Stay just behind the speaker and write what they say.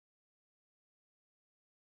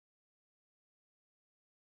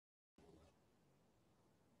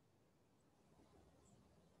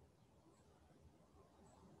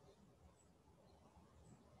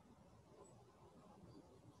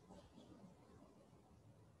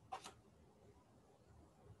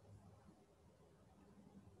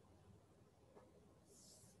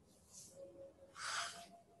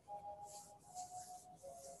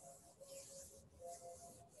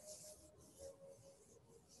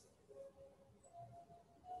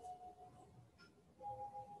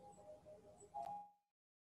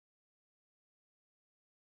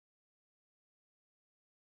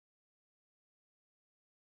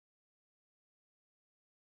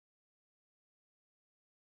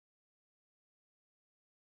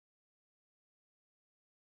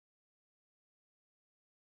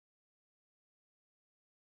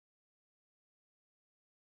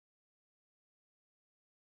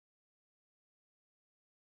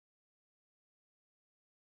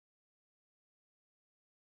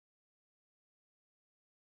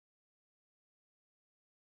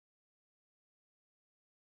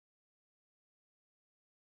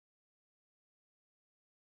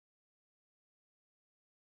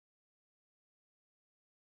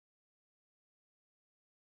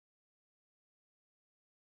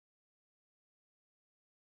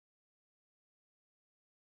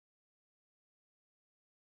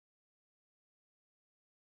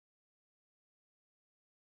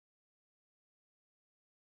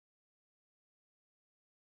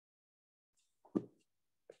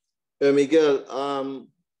Miguel,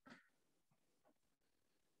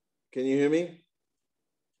 can you hear me?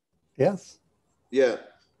 Yes. Yeah.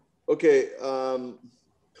 Okay.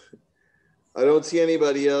 I don't see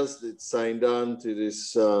anybody else that signed on to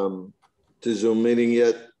this to Zoom meeting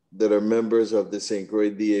yet that are members of the St. Croix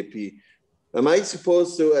DAP. Am I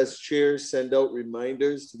supposed to, as chair, send out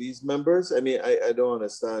reminders to these members? I mean, I don't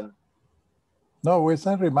understand. No, we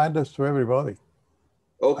send reminders to everybody.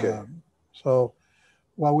 Okay. So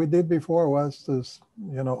what we did before was to,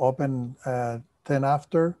 open at 10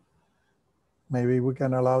 after. Maybe we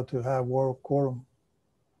can allow to have world quorum.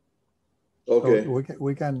 Okay. So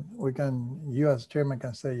we can, you as chairman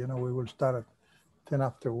can say, we will start at 10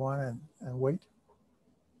 after 1 and wait.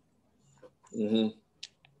 Mm-hmm.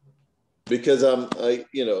 Because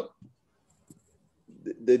the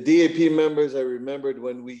DAP members, I remembered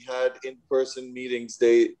when we had in-person meetings,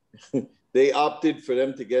 they opted for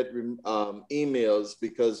them to get emails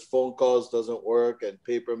because phone calls doesn't work and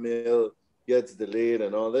paper mail gets delayed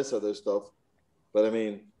and all this other stuff. But I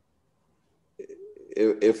mean,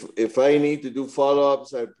 if I need to do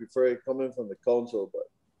follow-ups, I prefer it coming from the council. But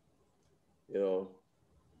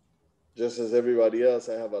just as everybody else,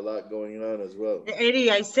 I have a lot going on as well.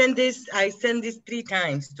 Eddie, I send this 3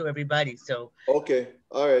 times to everybody. So okay,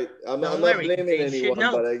 all right. I'm not blaming anyone,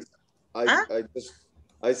 but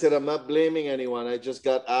I said I'm not blaming anyone. I just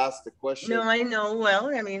got asked the question. No, I know.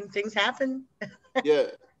 Well, I mean, things happen. yeah.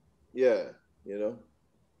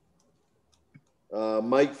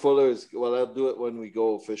 Mike Fuller is, well, I'll do it when we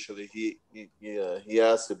go officially. He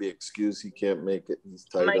has to be excused. He can't make it. He's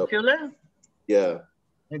tied up. Mike Fuller? Yeah.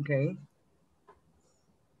 Okay.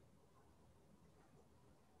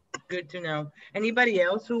 Good to know. Anybody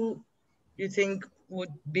else who you think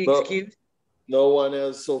would be excused? No one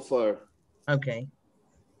else so far. Okay.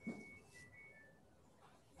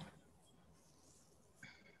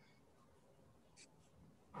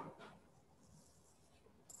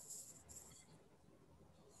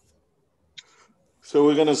 So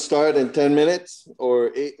we're gonna start in 10 minutes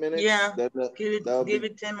or 8 minutes? Yeah, give it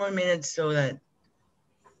 10 more minutes so that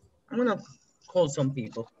I'm gonna call some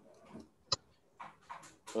people.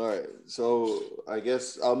 All right, so I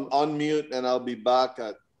guess I'm on mute and I'll be back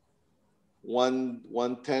at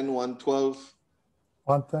 1:10, 1:12.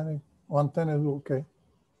 1:10 is okay.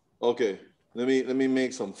 Okay, let me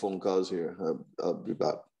make some phone calls here. I'll be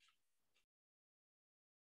back.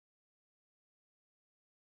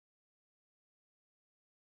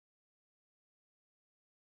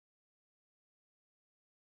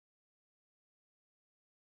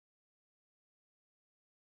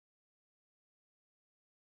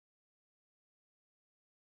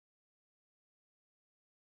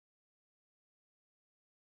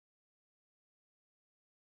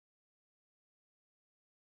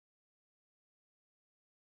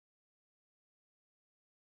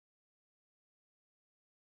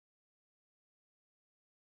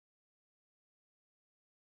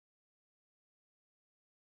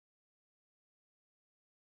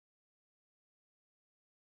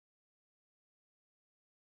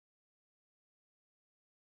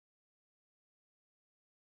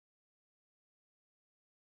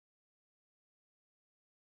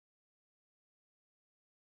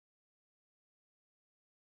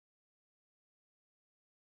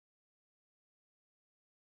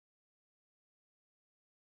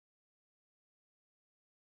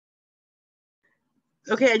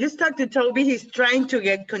 Okay, I just talked to Toby. He's trying to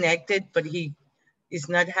get connected, but he is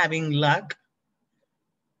not having luck.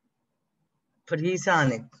 But he's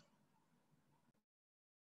on it.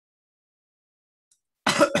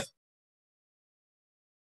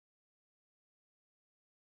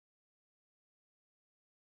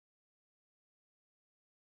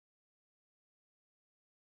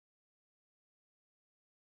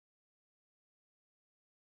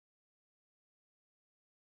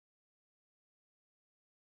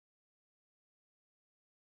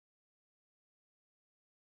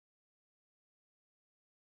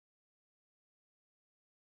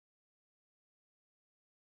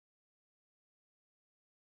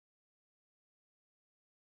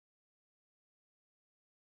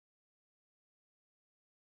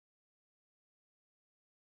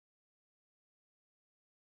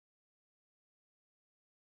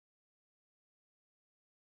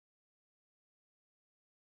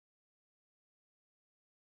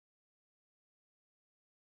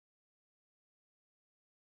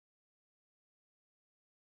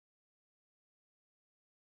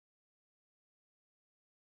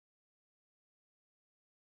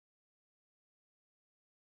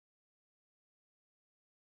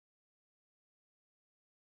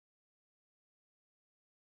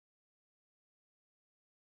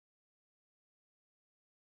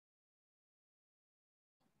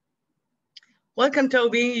 Welcome,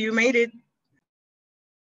 Toby. You made it.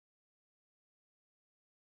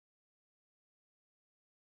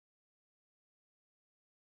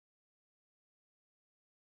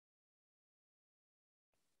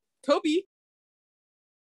 Toby.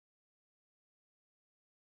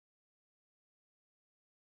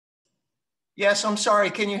 Yes, I'm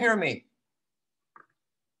sorry. Can you hear me?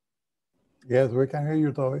 Yes, we can hear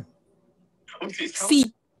you, Toby.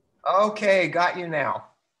 Sí. Okay, got you now.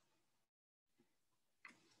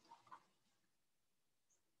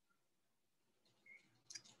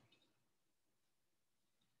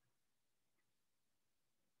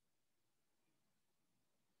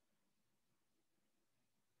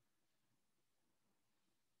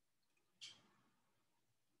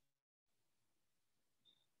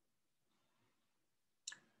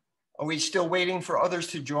 Are we still waiting for others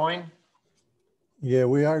to join? Yeah,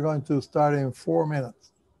 we are going to start in 4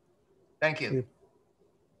 minutes. Thank you.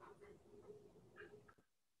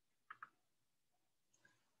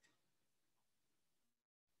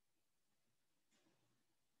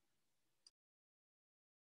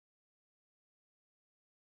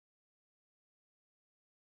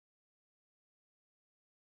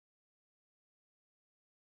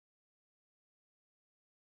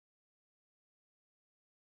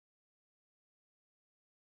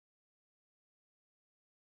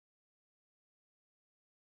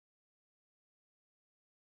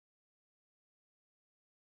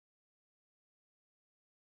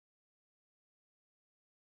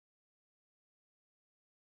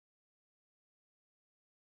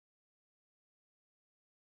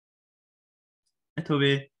 Hi,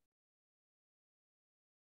 Toby.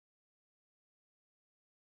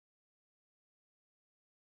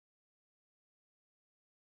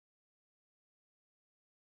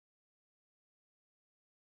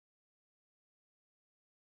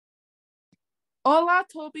 Hola,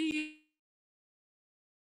 Toby.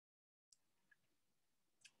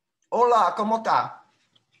 Hola, ¿cómo está?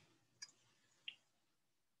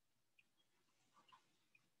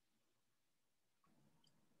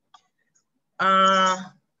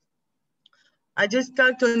 I just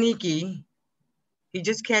talked to Nikki. He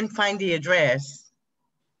just can't find the address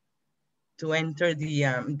to enter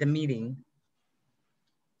the meeting.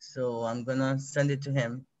 So I'm gonna send it to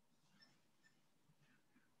him.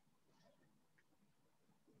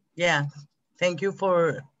 Yeah, thank you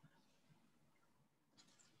for.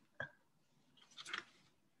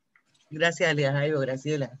 Gracias, Jairo,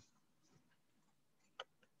 Graciela.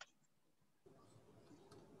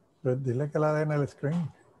 Pues dile que la den el screen.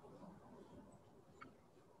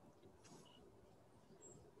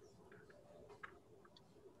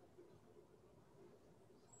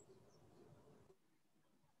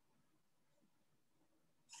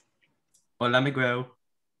 Hola, Miguel.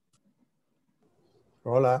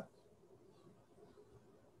 Hola.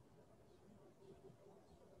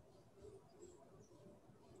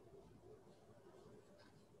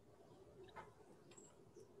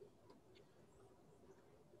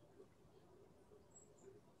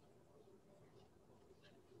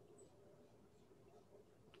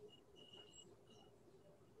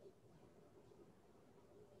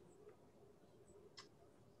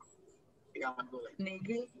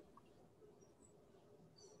 Nikki.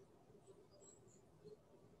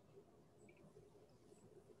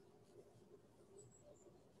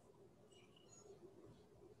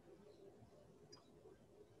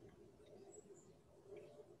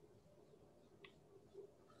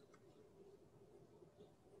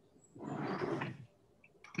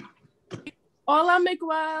 Hola,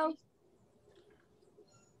 Miguel.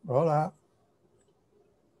 Hola.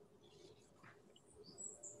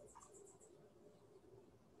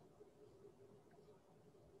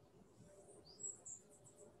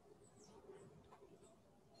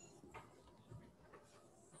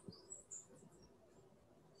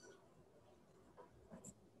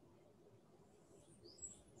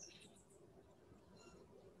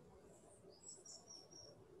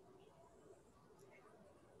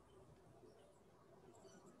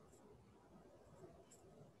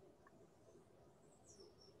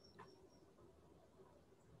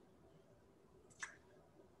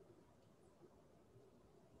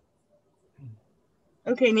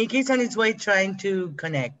 Okay, Nikki's on his way trying to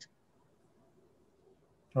connect.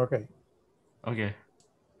 Okay. Okay.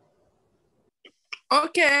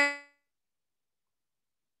 Okay.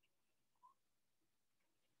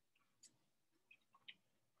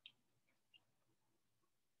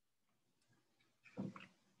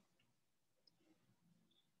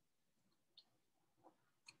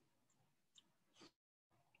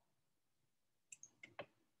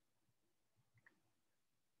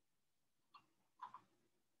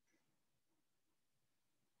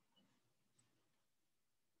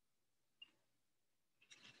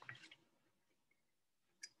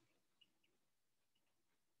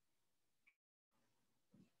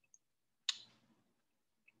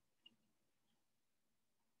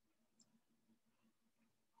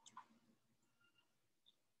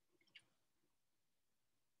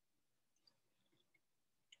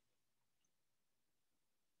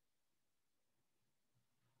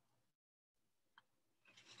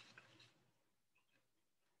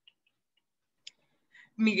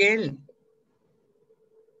 Miguel,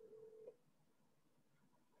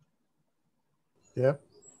 Yep.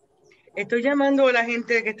 estoy llamando a la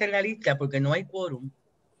gente que está en la lista porque no hay quórum.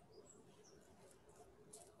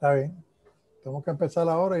 Está bien. Tenemos que empezar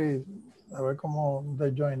ahora y a ver cómo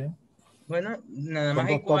they join in. Bueno, nada Son más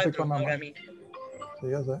hay dos tópicos 4 nada ahora más. mismo. Sí,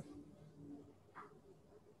 ya sé.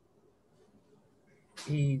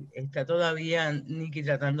 Y está todavía Nikki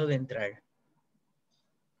tratando de entrar.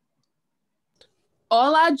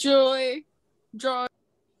 Hola, Joy. Joy.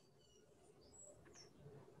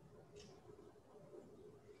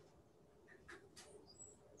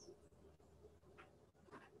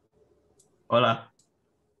 Hola.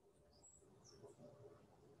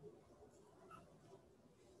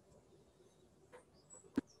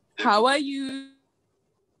 How are you?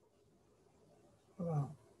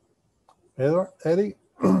 Edward, Eddie,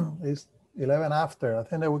 it's 11 after. I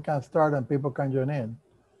think that we can start and people can join in.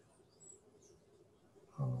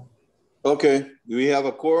 Okay, do we have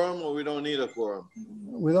a quorum or we don't need a quorum?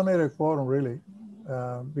 We don't need a quorum really,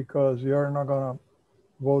 because you're not gonna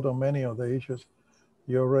vote on many of the issues.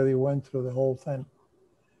 You already went through the whole thing.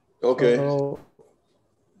 Okay, So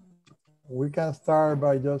we can start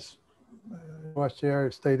by just Vice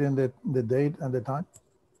Chair stating the date and the time.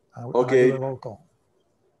 Okay. I do the roll call.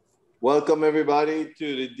 welcome everybody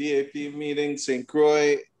to the DAP meeting, St.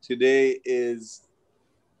 Croix. Today is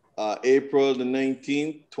April the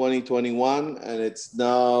 19th, 2021, and it's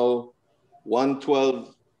now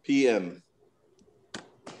 1:12 p.m.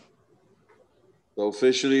 So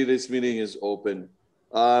officially this meeting is open.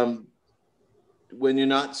 When you're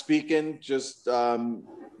not speaking, just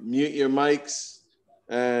mute your mics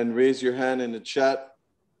and raise your hand in the chat,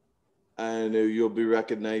 and you'll be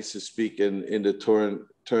recognized to speak in the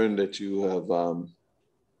turn that you have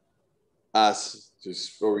asked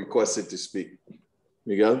or requested to speak.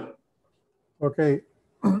 Miguel? Okay.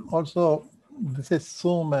 Also, this is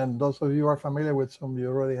Zoom, and those of you who are familiar with Zoom, you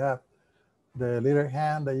already have the little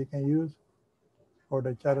hand that you can use, or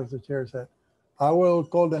the chat, as the chair said. I will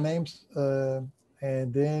call the names,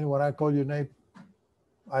 and then when I call your name,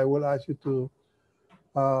 I will ask you to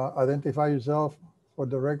identify yourself for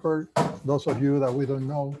the record, those of you that we don't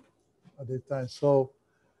know at this time. So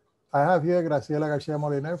I have here Graciela Garcia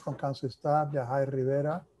Moliner from Council Staff, Yahai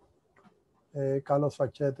Rivera, Carlos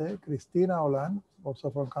Fachete, Cristina Olan, also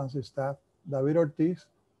from Council Staff, David Ortiz,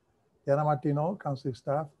 Diana Martino, Council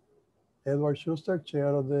Staff, Edward Schuster,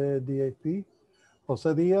 Chair of the DAP.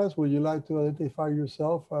 Jose Diaz, would you like to identify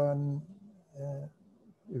yourself and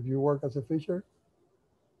if you work as a fisher?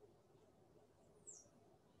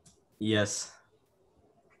 Yes.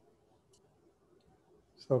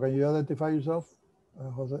 So can you identify yourself,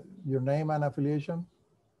 Jose, your name and affiliation?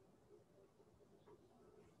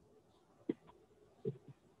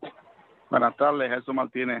 Buenas tardes, Jesús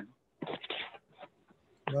Martínez.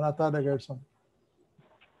 Buenas tardes, Gerson.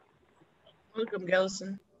 Welcome,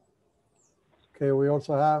 Gelson. Okay, we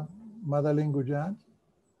also have Madeline Gujan,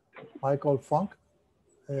 Michael Funk,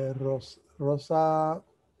 Rosa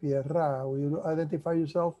Pierra. Will you identify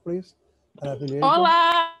yourself, please, and affiliation?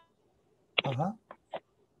 Hola. Uh-huh.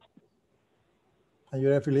 And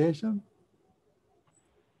your affiliation?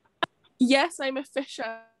 Yes, I'm a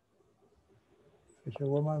fisher.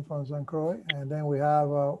 Fisherwoman from St. Croix. And then we have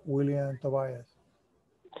William Tobias.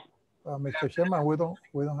 Mr. Chairman, we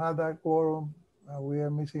don't have that quorum. We are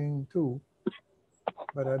missing two,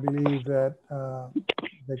 but I believe that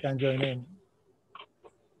they can join in.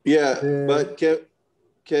 Yeah, but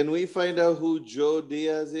can we find out who Joe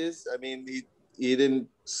Diaz is? I mean, he didn't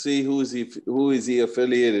see who is he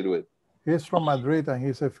affiliated with? He's from Madrid and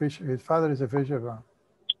he's a fisher. His father is a fisherman,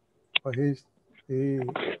 but he's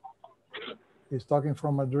talking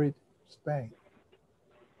from Madrid, Spain.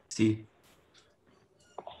 Sí.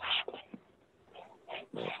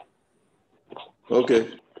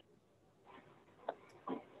 Okay.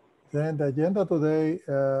 Then the agenda today,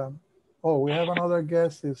 oh, we have another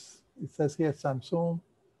guest. It says here Samsung.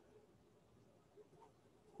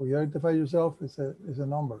 Will you identify yourself? It's a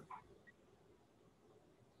number.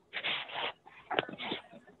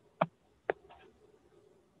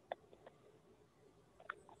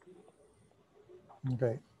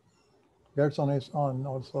 Okay. Gerson is on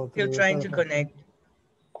also. Still trying to connect.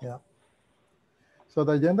 Yeah. So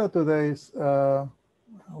the agenda today is,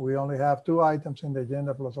 we only have 2 items in the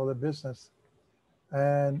agenda plus other business.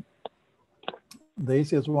 And the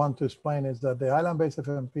easiest one to explain is that the island-based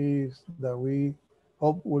FMPs that we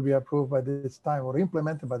hope will be approved by this time or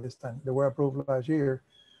implemented by this time, they were approved last year,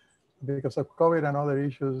 because of COVID and other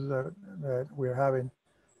issues that we're having,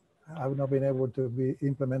 have not been able to be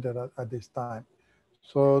implemented at this time.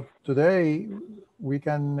 So today we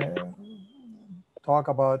can talk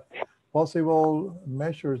about possible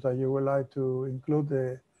measures that you would like to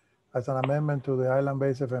include as an amendment to the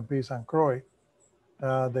island-based FMPs and Croix.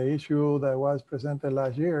 The issue that was presented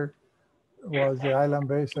last year was the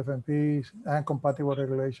island-based FMPs and compatible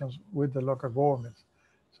regulations with the local governments.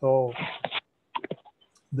 So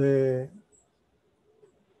the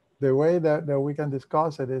way that we can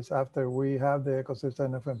discuss it is after we have the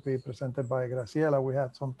ecosystem FMP presented by Graciela. We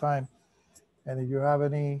had some time, and if you have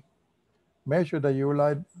any measure that you would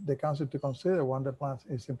like the council to consider when the plan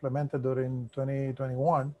is implemented during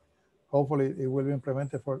 2021, hopefully it will be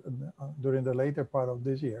implemented for during the later part of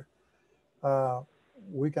this year.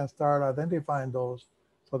 We can start identifying those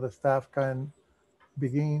so the staff can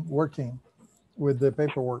begin working with the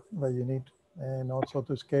paperwork that you need, and also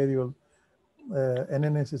to schedule any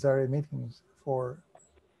necessary meetings for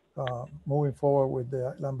moving forward with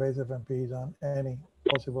the land-based FMPs and any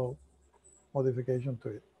possible modification to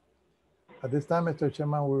it. At this time, Mr.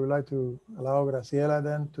 Chairman, we would like to allow Graciela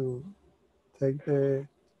then to take the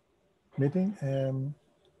meeting and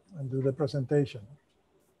do the presentation.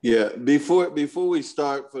 Yeah, before we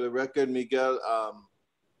start, for the record, Miguel,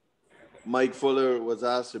 Mike Fuller was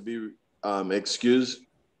asked to be excused.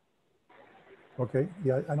 Okay,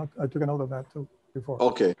 yeah, I took a note of that too before.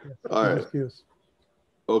 Okay, yes, all right. Excuse.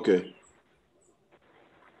 Okay.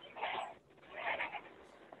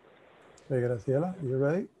 Okay, Graciela, you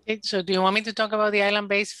ready? Okay, so do you want me to talk about the island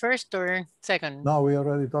base first or second? No, we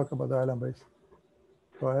already talked about the island base.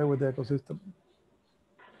 Go ahead with the ecosystem.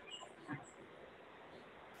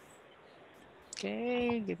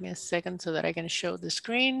 Okay, give me a second so that I can show the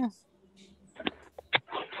screen.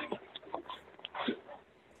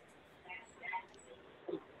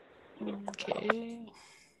 Okay.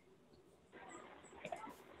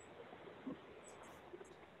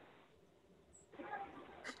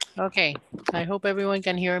 Okay, I hope everyone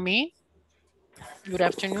can hear me. Good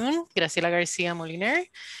afternoon, Graciela Garcia Moliner.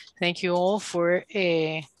 Thank you all for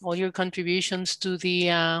all your contributions to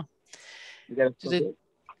the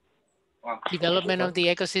development of the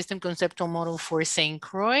ecosystem conceptual model for St.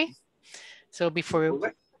 Croix. So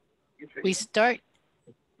before we start,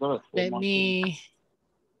 let me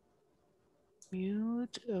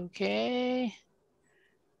mute, okay.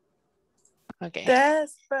 Okay.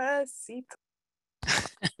 Despacito.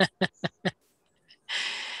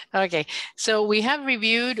 Okay, so we have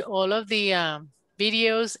reviewed all of the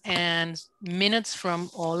videos and minutes from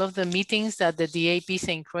all of the meetings that the DAP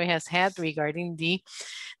St. Croix has had regarding the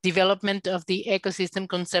development of the ecosystem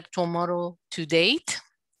conceptual model to date.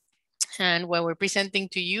 And what we're presenting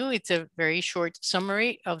to you, it's a very short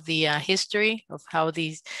summary of the history of how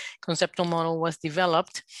the conceptual model was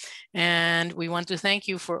developed. And we want to thank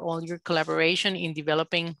you for all your collaboration in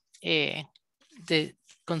developing the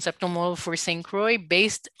conceptual model for St. Croix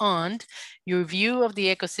based on your view of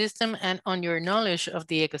the ecosystem and on your knowledge of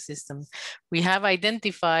the ecosystem. We have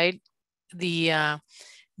identified the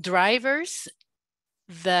drivers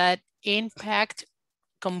that impact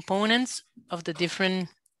components of the different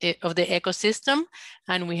of the ecosystem,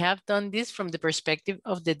 and we have done this from the perspective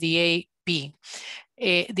of the DAP.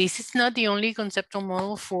 This is not the only conceptual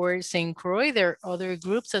model for St. Croix. There are other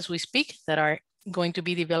groups as we speak that are going to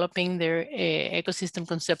be developing their ecosystem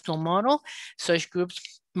conceptual model. Such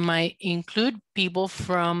groups might include people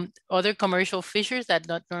from other commercial fishers that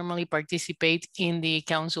don't normally participate in the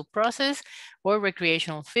council process, or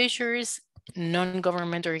recreational fishers,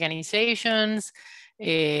 non-government organizations,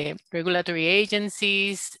 regulatory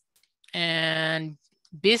agencies, and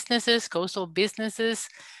businesses, coastal businesses.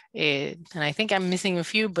 And I think I'm missing a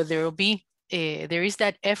few, but there is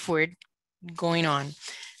that effort going on.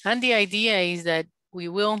 And the idea is that we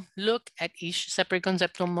will look at each separate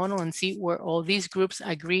conceptual model and see where all these groups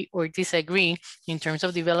agree or disagree in terms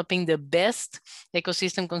of developing the best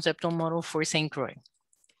ecosystem conceptual model for St. Croix.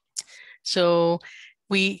 So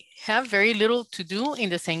we have very little to do in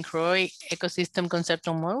the St. Croix ecosystem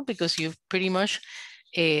conceptual model because you've pretty much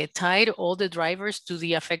tied all the drivers to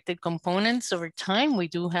the affected components over time. We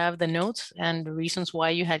do have the notes and the reasons why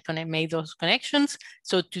you had made those connections.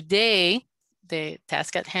 So today, the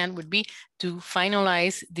task at hand would be to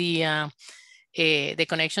finalize the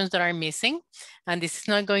connections that are missing. And this is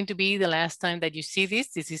not going to be the last time that you see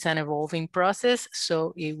this. This is an evolving process,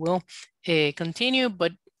 so it will continue,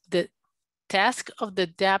 but the task of the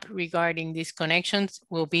DAP regarding these connections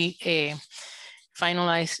will be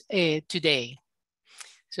finalized today.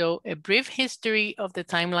 So a brief history of the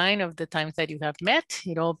timeline of the times that you have met.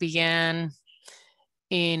 It all began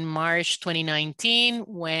in March 2019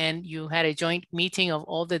 when you had a joint meeting of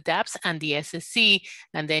all the DAPs and the SSC,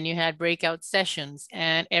 and then you had breakout sessions,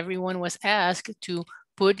 and everyone was asked to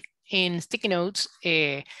put in sticky notes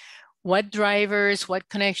what drivers, what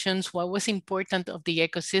connections, what was important of the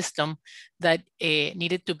ecosystem that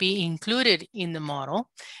needed to be included in the model.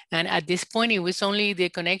 And at this point, it was only the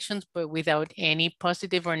connections, but without any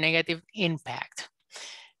positive or negative impact.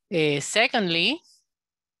 Secondly,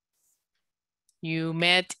 you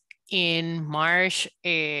met in March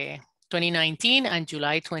 2019 and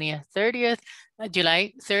July 30th,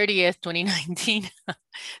 2019,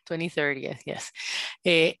 2030th, yes.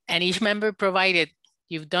 And each member provided,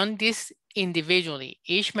 you've done this individually.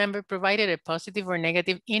 Each member provided a positive or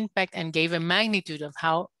negative impact and gave a magnitude of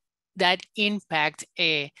how that impact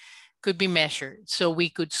could be measured. So we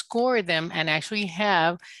could score them and actually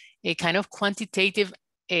have a kind of quantitative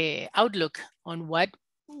outlook on what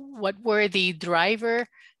were the driver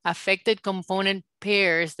affected component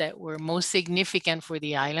pairs that were most significant for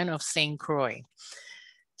the island of St. Croix.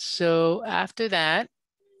 So after that,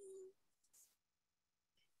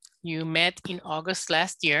 you met in August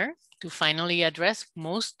last year to finally address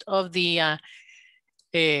most of the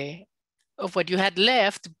of what you had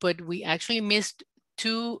left, but we actually missed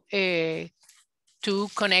two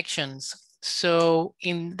connections. So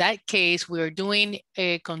in that case, we are doing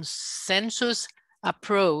a consensus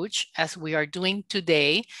approach as we are doing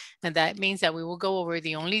today. And that means that we will go over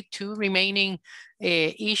the only two remaining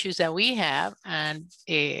issues that we have. And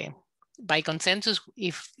by consensus,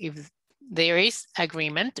 if there is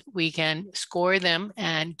agreement, we can score them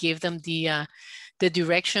and give them the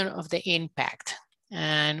direction of the impact.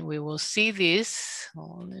 And we will see this,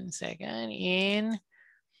 hold on a second,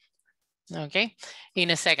 okay,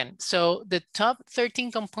 in a second. So the top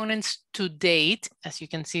 13 components to date, as you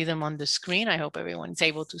can see them on the screen, I hope everyone's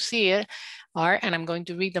able to see it, are, and I'm going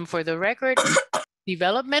to read them for the record,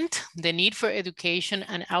 development, the need for education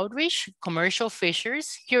and outreach, commercial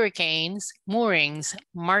fishers, hurricanes, moorings,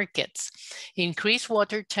 markets, increased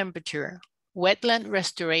water temperature, wetland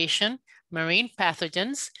restoration, marine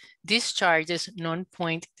pathogens, discharges,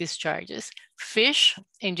 non-point discharges, fish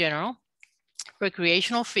in general,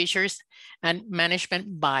 recreational fishers, and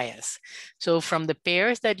management bias. So from the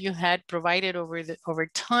pairs that you had provided over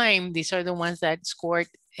time, these are the ones that scored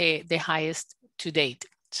the highest to date.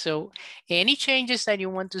 So any changes that you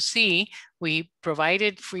want to see, we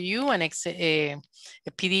provided for you a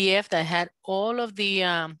PDF that had all of the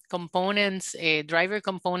components, driver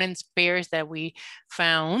components pairs that we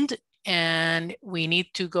found, and we need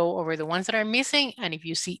to go over the ones that are missing. And if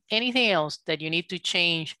you see anything else that you need to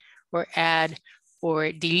change or add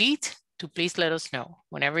or delete, to please let us know.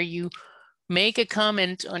 Whenever you make a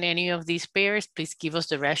comment on any of these pairs, please give us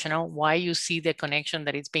the rationale why you see the connection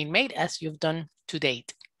that it's being made as you've done to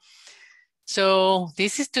date. So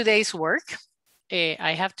this is today's work.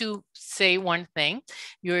 I have to say one thing.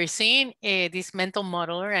 You're seeing this mental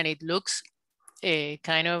modeler and it looks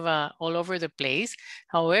kind of all over the place.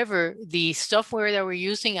 However, the software that we're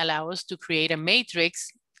using allows us to create a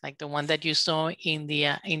matrix like the one that you saw in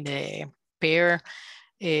the pair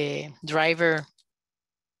driver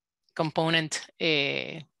component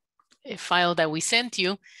file that we sent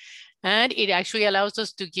you, and it actually allows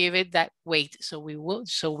us to give it that weight. So we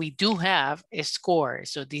do have a score.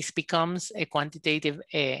 So this becomes a quantitative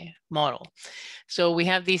model. So we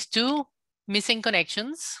have these two missing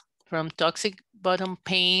connections, from toxic bottom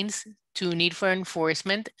pains to need for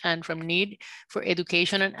enforcement, and from need for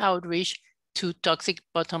education and outreach to toxic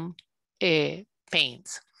bottom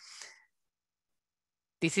pains.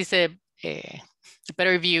 This is a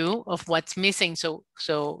better view of what's missing. So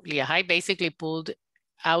Liahai basically pulled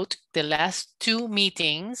out the last two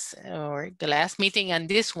meetings, or the last meeting and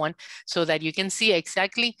this one, so that you can see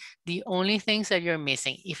exactly the only things that you're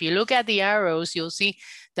missing. If you look at the arrows, you'll see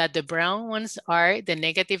that the brown ones are the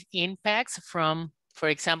negative impacts from, for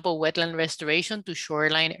example, wetland restoration to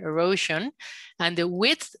shoreline erosion. And the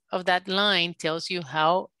width of that line tells you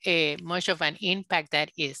how much of an impact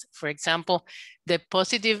that is. For example, the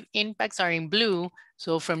positive impacts are in blue.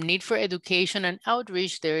 So from need for education and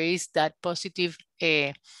outreach, there is that positive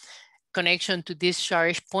connection to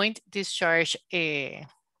discharge, point discharge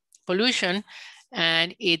pollution,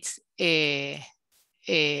 and it's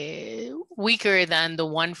weaker than the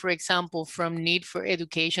one, for example, from need for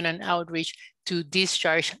education and outreach to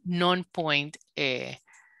discharge non-point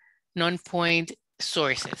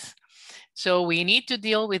sources. So we need to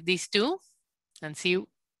deal with these two and see,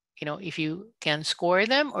 if you can score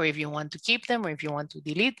them, or if you want to keep them, or if you want to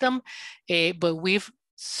delete them. But we've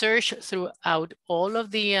search throughout all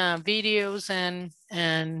of the videos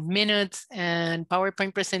and minutes and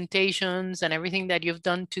PowerPoint presentations and everything that you've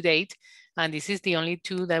done to date. And this is the only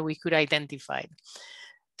two that we could identify.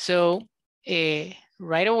 So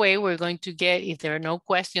right away, we're going to get, if there are no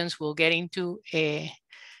questions, we'll get into the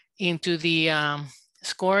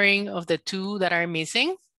scoring of the two that are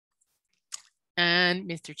missing. And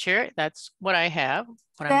Mr. Chair, that's what I have.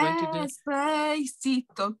 What I'm going to do.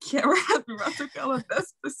 Despacito, quiero tocarlo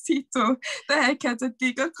despacito. Deja que te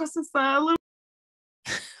diga cosas solo.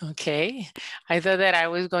 Okay, I thought that I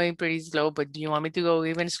was going pretty slow, but do you want me to go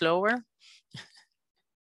even slower?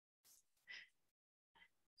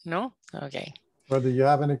 No? Okay. Well, do you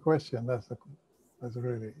have any question? That's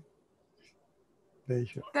really the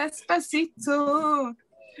issue. Despacito.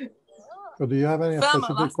 So do you have any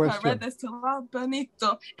specific question?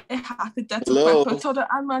 Hello? Who's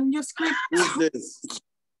this?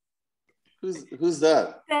 Who's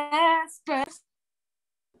that?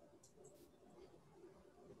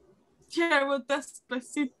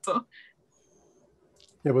 Despacito.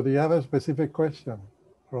 Yeah, but do you have a specific question,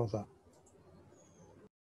 Rosa?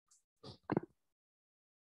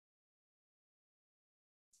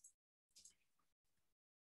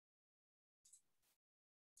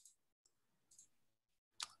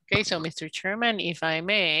 Okay, so Mr. Chairman, if I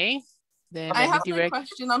may, then I have direct... a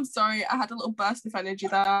question. I'm sorry, I had a little burst of energy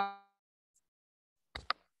there.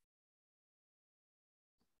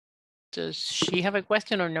 Does she have a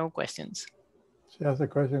question or no questions? She has a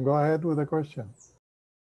question. Go ahead with the question.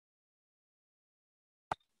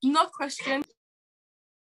 No question.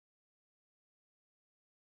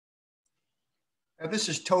 This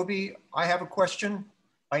is Toby. I have a question.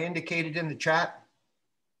 I indicated in the chat.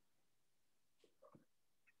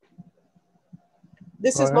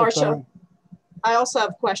 This is Marcia. I also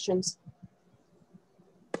have questions.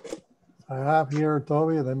 I have here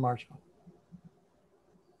Toby and then Marcia.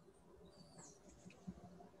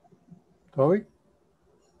 Toby?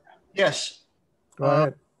 Yes. Go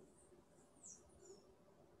ahead.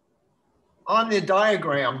 On the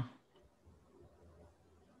diagram.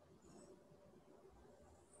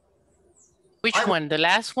 Which one, the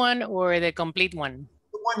last one or the complete one?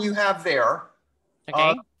 The one you have there.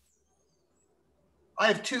 Okay. I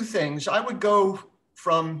have two things. I would go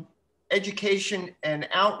from education and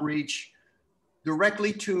outreach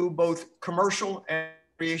directly to both commercial and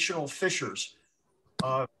recreational fishers,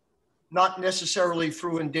 not necessarily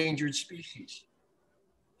through endangered species,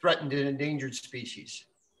 threatened and endangered species.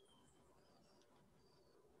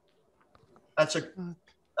 That's a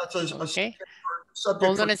okay. subject.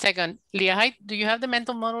 Hold on a second. Leah, do you have the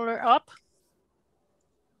mental modeler up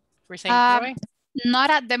for St. Croix? Not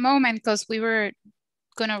at the moment, because we were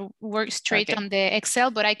gonna work straight on the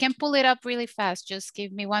Excel, but I can pull it up really fast. Just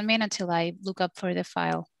give me 1 minute till I look up for the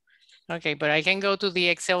file. Okay, but I can go to the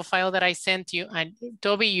Excel file that I sent you. And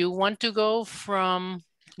Toby, you want to go from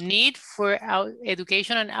need for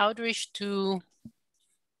education and outreach to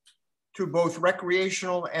both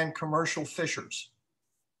recreational and commercial fishers.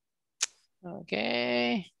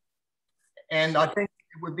 Okay. And I think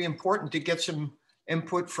it would be important to get some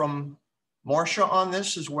input from Marcia on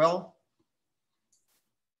this as well.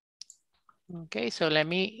 Okay, so let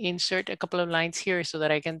me insert a couple of lines here so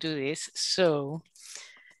that I can do this. So,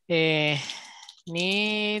 need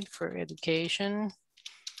for education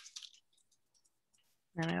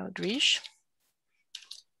and outreach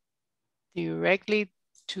directly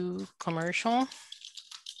to commercial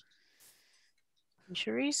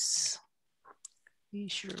fisheries.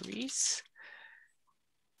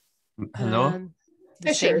 Hello?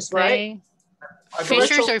 Fishers, right?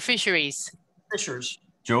 Fishers or fisheries? Fishers.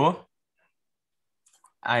 Joe?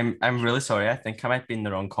 I'm really sorry. I think I might be in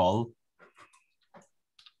the wrong call.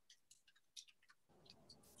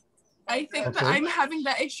 I think that I'm having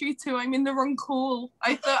that issue too. I'm in the wrong call.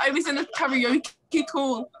 I thought I was in a karaoke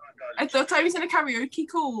call.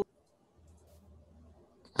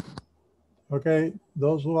 Okay,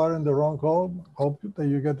 those who are in the wrong call, hope that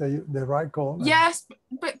you get the right call. Yes,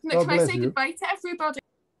 but can I say goodbye to everybody?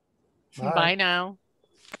 Bye now.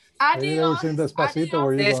 Adios. Despacito,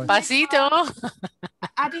 where you Despacito.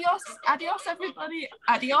 Adios, everybody.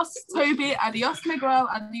 Adios, Toby. Adios, Miguel.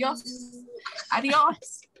 Adios.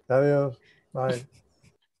 Adios. Bye.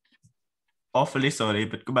 Awfully sorry,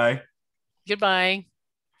 but goodbye. Goodbye.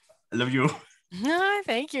 I love you.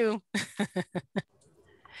 Thank you.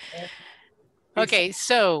 Okay,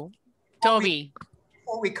 so Toby.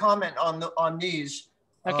 Before we comment on these,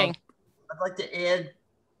 okay, I'd like to add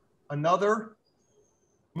another: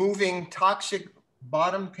 moving toxic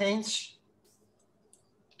bottom paints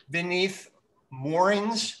beneath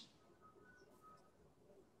moorings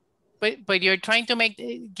But you're trying to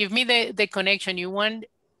give me the connection. You want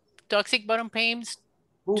toxic bottom pains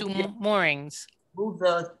to moorings. Move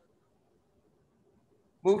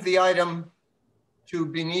the item to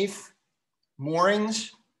beneath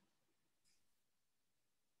moorings.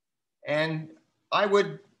 And I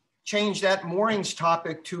would change that moorings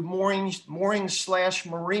topic to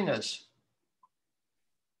moorings/marinas.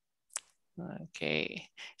 Okay,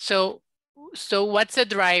 so what's the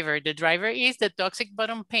driver? The driver is the toxic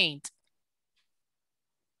bottom paint.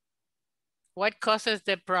 What causes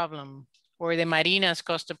the problem, or the marinas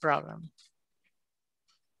cause the problem?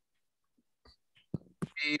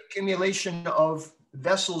 The accumulation of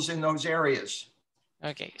vessels in those areas.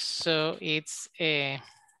 Okay, so it's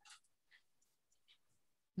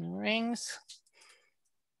moorings,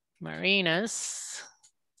 marinas.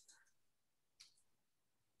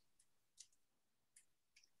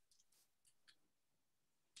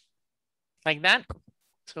 Like that.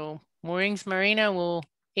 So moorings marina will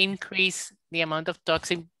increase the amount of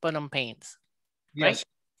toxic bottom paints. Yes, right?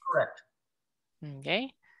 correct.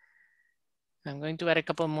 Okay. I'm going to add a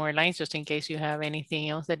couple more lines just in case you have anything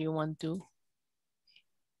else that you want to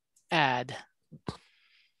add.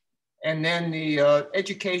 And then the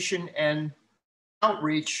education and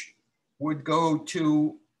outreach would go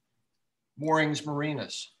to moorings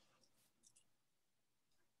marinas.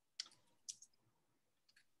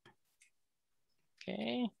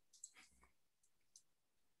 Okay.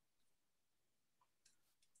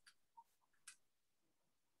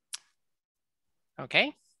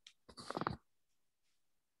 Okay.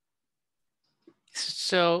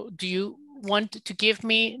 So do you want to give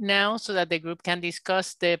me now so that the group can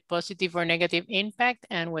discuss the positive or negative impact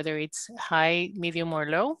and whether it's high, medium, or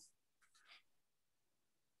low?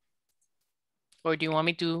 Or do you want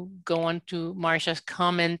me to go on to Marcia's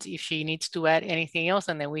comment if she needs to add anything else,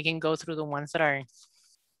 and then we can go through the ones that are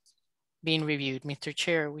being reviewed? Mr.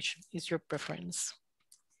 Chair, which is your preference?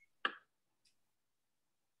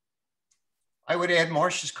 I would add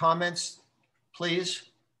Marcia's comments, please.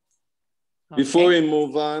 Okay. Before we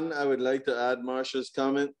move on, I would like to add Marcia's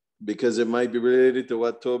comment because it might be related to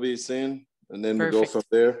what Toby is saying, and then we go from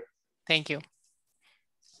there. Thank you.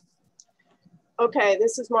 Okay,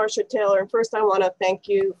 this is Marcia Taylor. And first I want to thank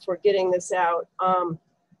you for getting this out.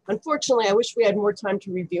 Unfortunately, I wish we had more time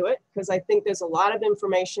to review it because I think there's a lot of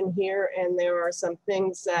information here and there are some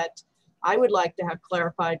things that I would like to have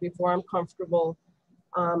clarified before I'm comfortable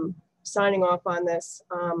signing off on this.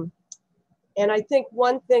 And I think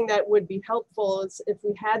one thing that would be helpful is if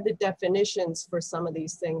we had the definitions for some of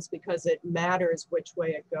these things because it matters which way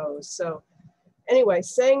it goes. So anyway,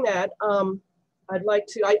 saying that, I'd like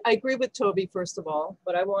to, I agree with Toby, first of all,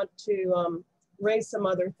 but I want to raise some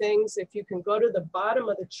other things. If you can go to the bottom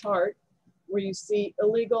of the chart where you see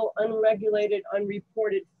illegal, unregulated,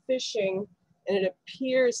 unreported fishing, and it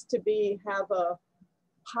appears to have a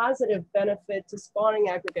positive benefit to spawning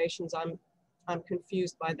aggregations. I'm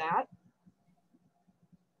confused by that.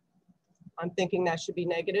 I'm thinking that should be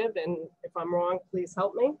negative, and if I'm wrong, please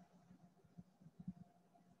help me.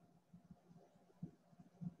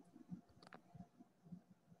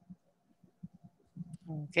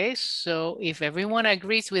 Okay, so if everyone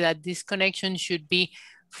agrees with that, this connection should be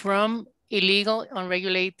from illegal,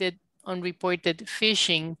 unregulated, unreported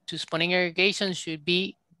fishing to spawning irrigation should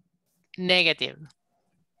be negative.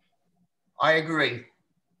 I agree.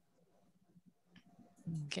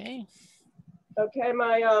 Okay. Okay,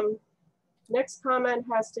 my next comment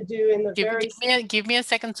has to do in the give me a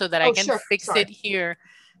second so that I can fix Sorry. it here.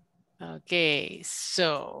 Okay,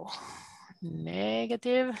 so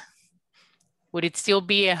negative. Would it still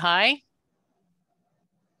be a high?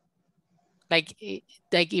 Like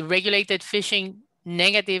irregulated fishing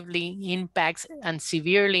negatively impacts and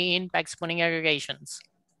severely impacts spawning aggregations.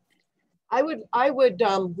 I would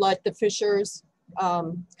let the fishers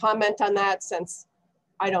comment on that since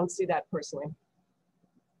I don't see that personally.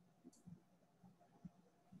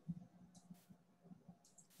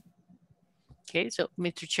 Okay, so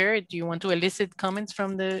Mr. Chair, do you want to elicit comments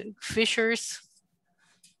from the fishers?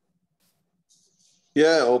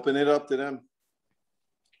 Yeah, open it up to them.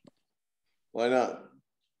 Why not?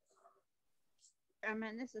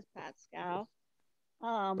 Chairman, this is Pascal.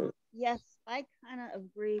 Yes, I kind of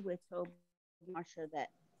agree with Toby, Marcia, that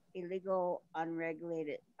illegal,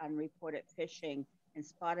 unregulated, unreported fishing and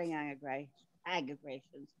spotting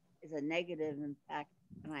aggregations is a negative impact,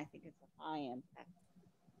 and I think it's a high impact.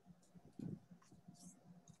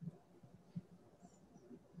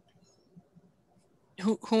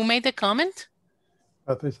 Who made the comment?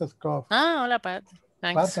 Patricia Scoff. Ah, hola, Pat.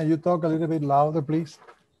 Thanks. Pat, can you talk a little bit louder, please?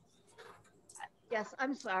 Yes,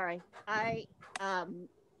 I'm sorry.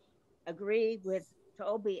 agree with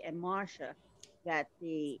Toby and Marcia that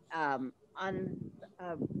the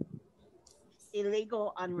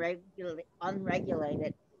illegal,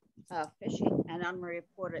 unregulated fishing and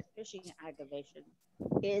unreported fishing aggravation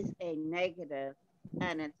is a negative,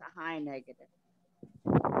 and it's a high negative.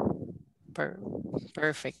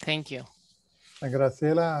 Perfect, thank you. And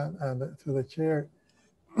Graciela, and to the chair,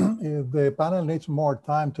 if the panel needs more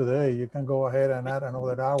time today, you can go ahead and add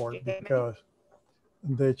another hour because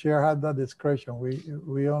the chair had that discretion.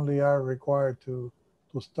 We only are required to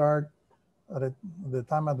start at the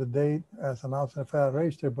time of the date as announced in the Federal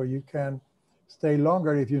Register, but you can stay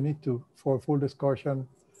longer if you need to for full discussion.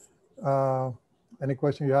 Any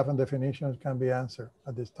question you have on definitions can be answered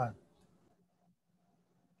at this time.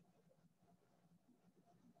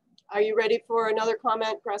 Are you ready for another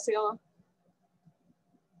comment, Graciela?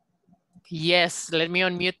 Yes, let me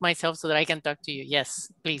unmute myself so that I can talk to you. Yes,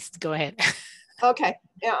 please go ahead. Okay,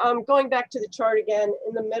 I'm going back to the chart again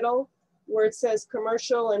in the middle where it says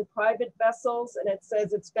commercial and private vessels, and it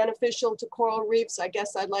says it's beneficial to coral reefs. I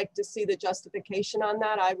guess I'd like to see the justification on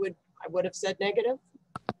that. I would have said negative.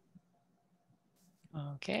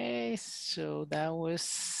 Okay, so that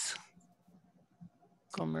was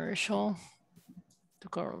commercial to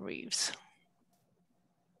coral reefs.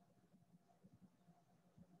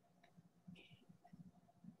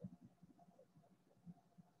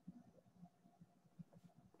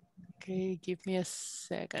 Okay, give me a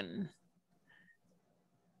second.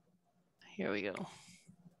 Here we go.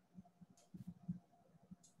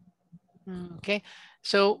 Okay,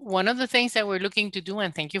 so one of the things that we're looking to do,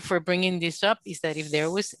 and thank you for bringing this up, is that if there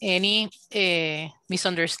was any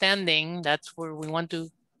misunderstanding, that's where we want to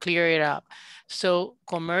clear it up. So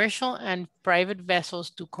commercial and private vessels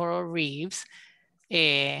to coral reefs,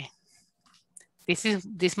 this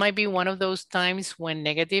might be one of those times when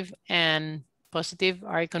negative and positive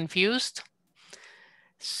are confused.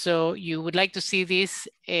 So you would like to see this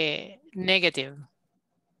negative.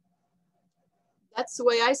 That's the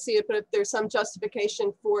way I see it, but if there's some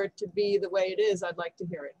justification for it to be the way it is, I'd like to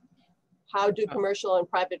hear it. How do commercial and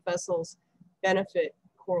private vessels benefit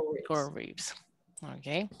coral reefs? Coral reefs,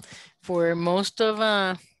 okay. For most of,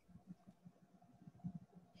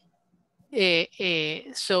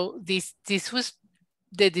 so this was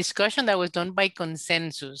the discussion that was done by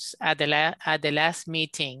consensus at the last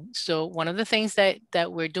meeting. So one of the things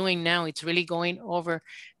that we're doing now, it's really going over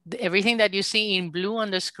everything that you see in blue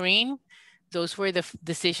on the screen. Those were the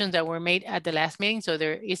decisions that were made at the last meeting. So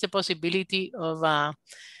there is a possibility of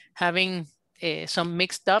having some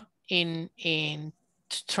mixed up in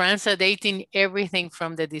translating everything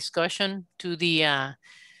from the discussion to the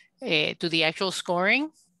actual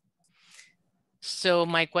scoring. So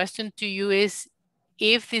my question to you is,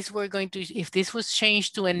 if this was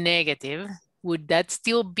changed to a negative, would that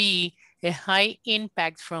still be a high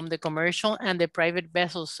impact from the commercial and the private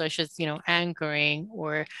vessels, such as, you know, anchoring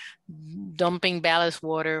or dumping ballast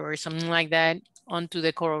water or something like that onto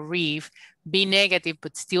the coral reef, be negative,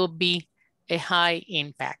 but still be a high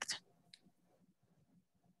impact?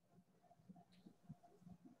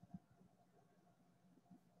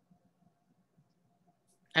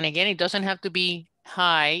 And again, it doesn't have to be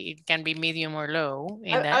high, it can be medium or low.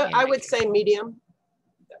 I would say medium.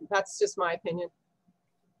 That's just my opinion.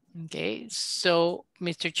 Okay, so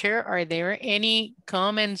Mr. Chair, are there any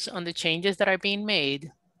comments on the changes that are being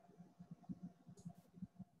made?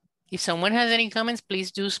 If someone has any comments,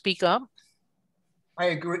 please do speak up. I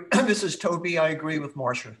agree. This is Toby. I agree with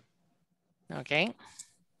Marcia. Okay.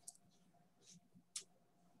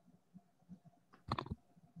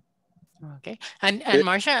 Okay, and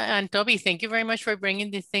Marcia and Toby, thank you very much for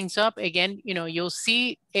bringing these things up. Again, you know, you'll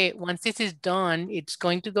see it once this is done, it's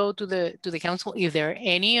going to go to the council. If there are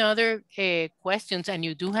any other questions and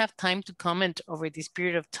you do have time to comment over this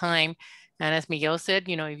period of time, and as Miguel said,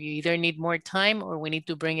 you know, if you either need more time or we need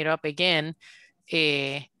to bring it up again,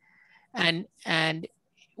 and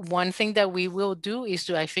one thing that we will do is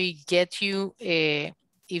to actually get you,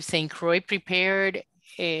 if St. Croix prepared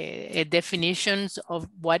definitions of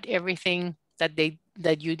what everything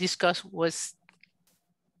that you discussed was,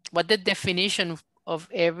 what the definition of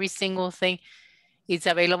every single thing is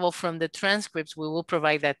available from the transcripts, we will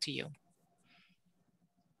provide that to you.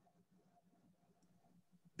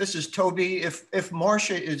 This is Toby. If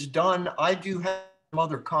Marcia is done, I do have some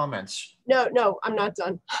other comments. No, I'm not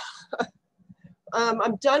done.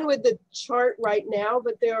 I'm done with the chart right now,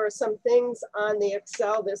 but there are some things on the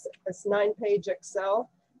Excel, this 9-page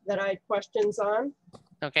Excel that I had questions on.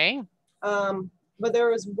 Okay. But there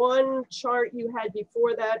was one chart you had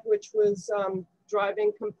before that, which was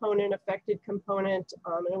driving component, affected component,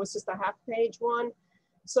 and it was just a half-page one.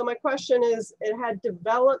 So my question is, it had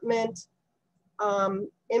development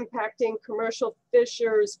impacting commercial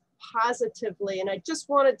fishers positively. And I just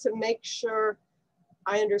wanted to make sure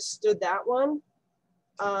I understood that one.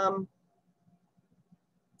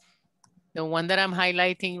 The one that I'm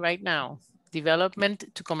highlighting right now, development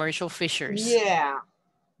to commercial fishers. Yeah.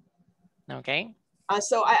 Okay.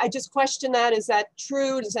 So I just question that. Is that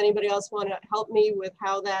true? Does anybody else want to help me with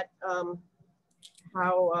how that,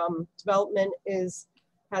 development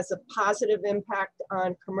has a positive impact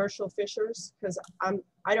on commercial fishers? Because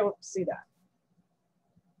I don't see that.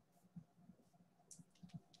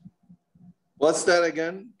 What's that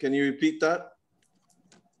again? Can you repeat that?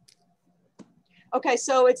 Okay,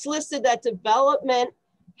 so it's listed that development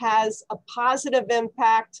has a positive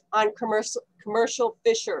impact on commercial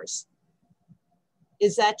fishers.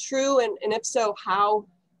 Is that true? And if so, how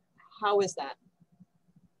is that?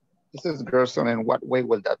 This is Gerson. In what way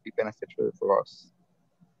will that be beneficial for us?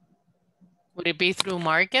 Would it be through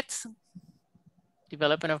markets?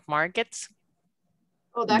 Development of markets?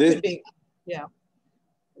 Oh, that could be, yeah.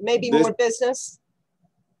 Maybe more business.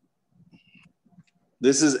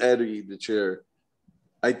 This is Eddie, the chair.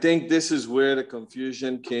 I think this is where the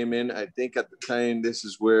confusion came in. I think at the time, this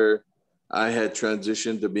is where I had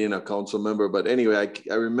transitioned to being a council member. But anyway,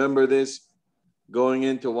 I remember this going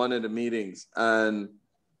into one of the meetings. And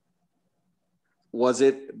was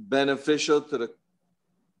it beneficial to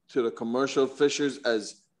the commercial fishers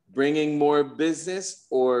as bringing more business,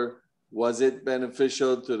 or was it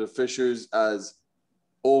beneficial to the fishers as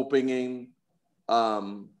opening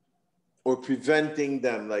or preventing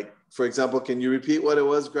them? Like, for example, can you repeat what it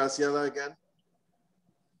was, Graciela, again?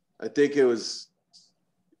 I think it was,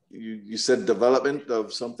 you said development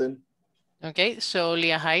of something. Okay, so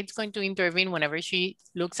Leah Hyde's going to intervene whenever she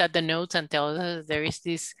looks at the notes and tells us there is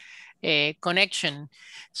this connection.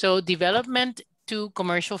 So development to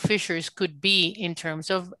commercial fishers could be in terms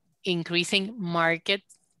of increasing market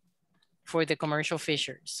for the commercial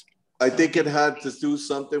fishers. I think it had to do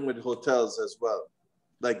something with hotels as well,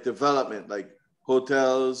 like development, like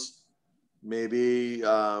hotels, maybe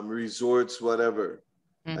resorts, whatever.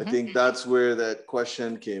 I think that's where that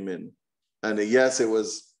question came in. And yes, it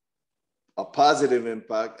was a positive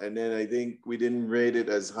impact. And then I think we didn't rate it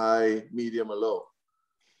as high, medium, or low.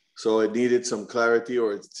 So it needed some clarity,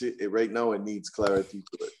 or right now it needs clarity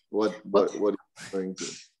to it. What are you referring to?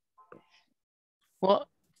 Well,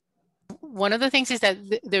 one of the things is that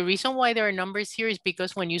the reason why there are numbers here is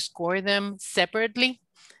because when you score them separately,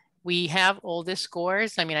 we have all the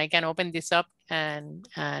scores. I mean, I can open this up and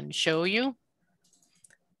show you.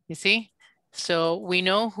 You see? So we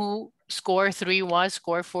know who score 3 was,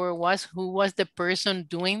 score 4 was, who was the person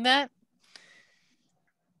doing that.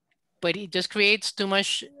 But it just creates too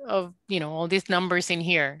much of, all these numbers in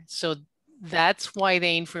here. So that's why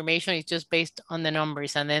the information is just based on the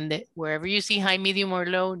numbers. And then wherever you see high, medium, or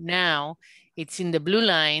low now, it's in the blue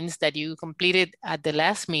lines that you completed at the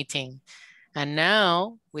last meeting. And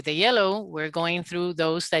now with the yellow, we're going through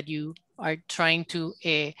those that you are trying to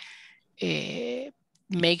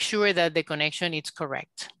make sure that the connection is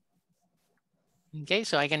correct. Okay,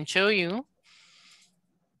 so I can show you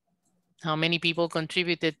how many people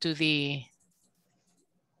contributed to the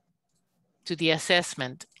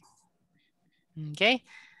assessment. Okay,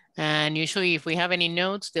 and usually if we have any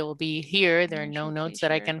notes, they will be here. There are no notes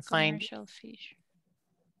that I can find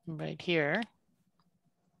right here.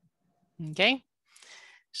 Okay,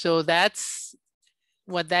 so that's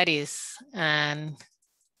what that is. And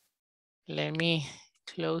let me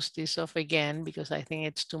close this off again because I think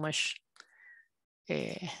it's too much.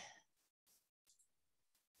 There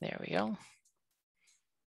we go.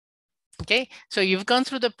 Okay, so you've gone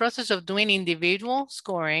through the process of doing individual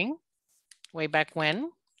scoring way back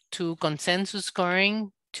when, to consensus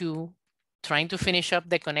scoring, to trying to finish up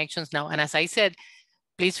the connections now. And as I said,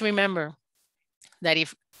 please remember that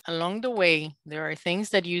if along the way there are things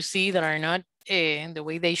that you see that are not the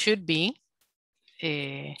way they should be,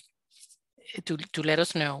 to let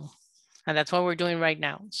us know. And that's what we're doing right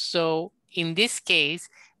now. So in this case,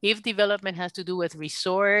 if development has to do with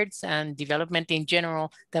resorts and development in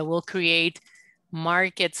general that will create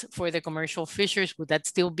markets for the commercial fishers, would that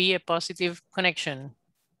still be a positive connection?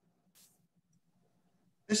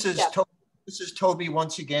 This is Toby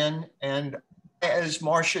once again. And as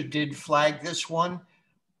Marcia did flag this one,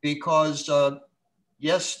 because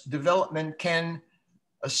yes, development can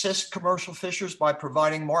assist commercial fishers by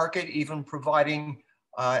providing market, even providing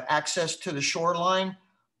access to the shoreline,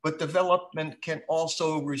 but development can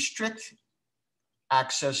also restrict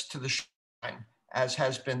access to the shoreline, as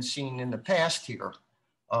has been seen in the past here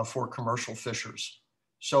for commercial fishers.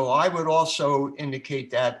 So I would also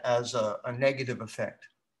indicate that as a negative effect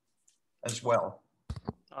as well.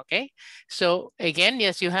 Okay, so again,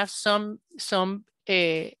 yes, you have some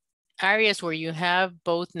areas where you have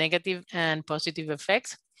both negative and positive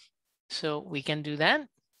effects. So we can do that.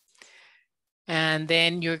 And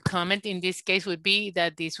then your comment in this case would be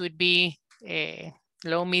that this would be a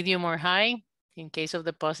low, medium, or high in case of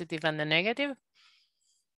the positive and the negative.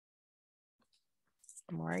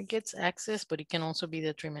 More gets access, but it can also be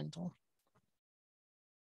detrimental.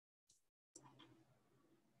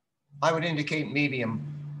 I would indicate medium.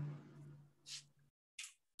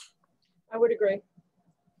 I would agree.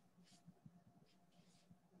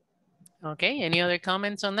 Okay, any other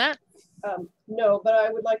comments on that? No, but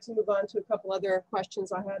I would like to move on to a couple other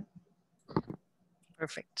questions I had.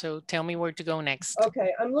 Perfect. So tell me where to go next.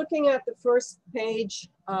 Okay, I'm looking at the first page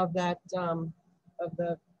of that of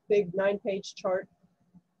the big 9-page chart,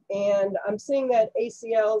 and I'm seeing that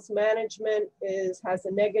ACL's management has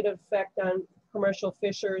a negative effect on commercial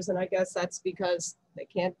fishers, and I guess that's because they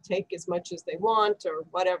can't take as much as they want or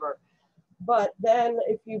whatever. But then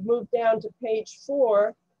if you move down to page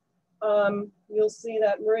 4, you'll see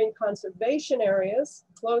that marine conservation areas,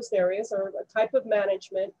 closed areas, or a type of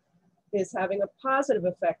management is having a positive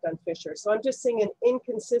effect on fishers. So I'm just seeing an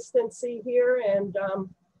inconsistency here, and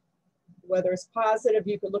whether it's positive,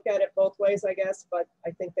 you could look at it both ways, I guess, but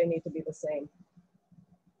I think they need to be the same.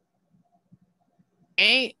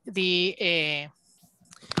 Okay, the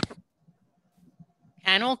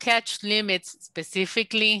annual catch limits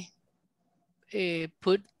specifically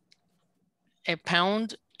put a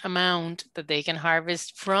pound amount that they can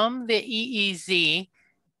harvest from the EEZ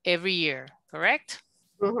every year, correct?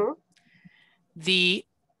 Mm-hmm. The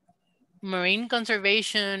marine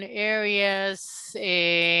conservation areas,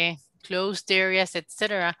 closed areas,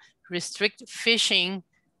 etc., restrict fishing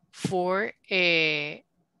for a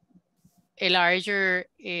larger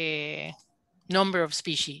number of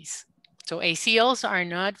species. So ACLs are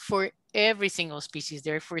not for every single species.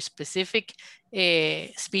 They're for specific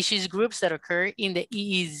species groups that occur in the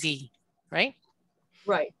EEZ, right?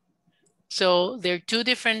 Right. So there are two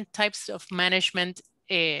different types of management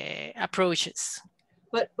approaches.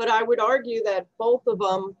 But I would argue that both of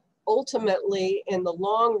them ultimately in the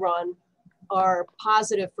long run are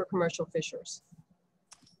positive for commercial fishers.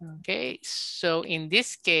 Okay, so in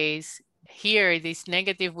this case here, this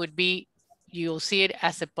negative would be, you'll see it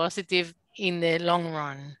as a positive in the long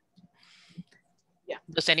run. Yeah.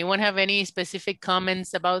 Does anyone have any specific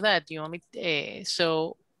comments about that? Do you want me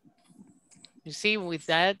so you see with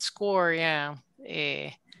that score, yeah,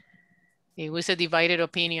 it was a divided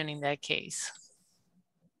opinion in that case.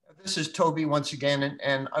 This is Toby once again,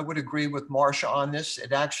 and I would agree with Marcia on this.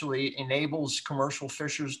 It actually enables commercial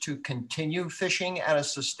fishers to continue fishing at a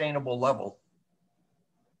sustainable level.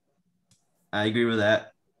 I agree with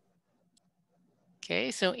that.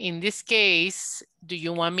 Okay, so in this case, do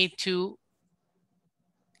you want me to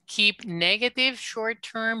keep negative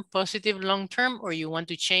short-term, positive long-term, or you want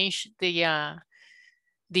to change the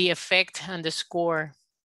effect and the score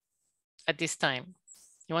at this time?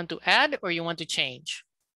 You want to add or you want to change?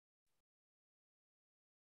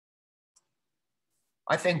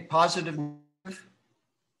 I think positive,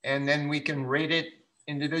 and then we can rate it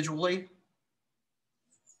individually.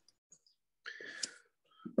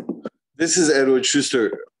 This is Edward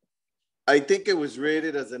Schuster. I think it was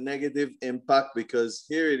rated as a negative impact because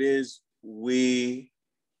here it is, we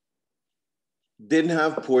didn't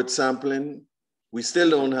have port sampling. We still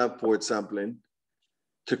don't have port sampling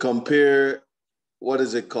to compare, what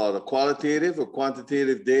is it called, a qualitative or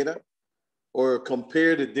quantitative data, or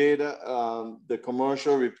compare the data, the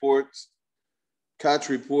commercial reports, catch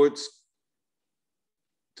reports,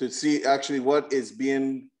 to see actually what is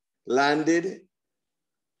being landed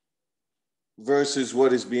versus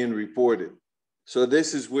what is being reported. So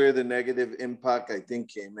this is where the negative impact, I think,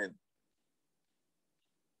 came in.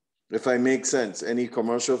 If I make sense, any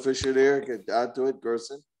commercial fisher there could add to it,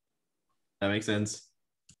 Gerson? That makes sense.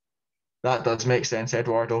 That does make sense,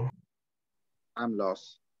 Eduardo. I'm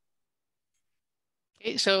lost.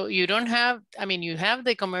 Okay, so you don't have, I mean, you have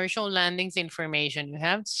the commercial landings information. You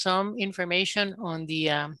have some information on the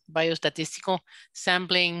biostatistical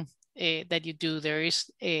sampling that you do. There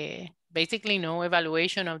is basically no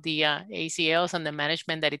evaluation of the ACLs and the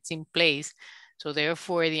management that it's in place. So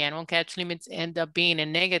therefore, the annual catch limits end up being a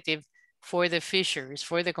negative for the fishers,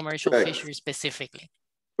 for the commercial fishers specifically.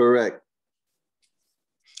 Correct.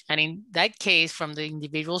 And in that case, from the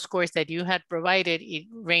individual scores that you had provided, it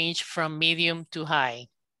ranged from medium to high.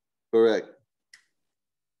 Correct.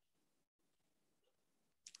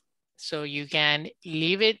 So you can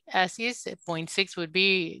leave it as is. 0.6 would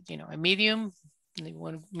be, you know, a medium. You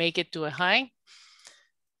want to make it to a high.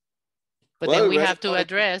 But well, then we right have to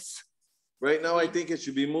address. Right now, I think it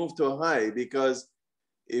should be moved to a high because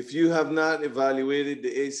if you have not evaluated the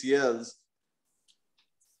ACLs,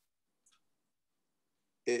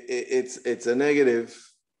 it's a negative,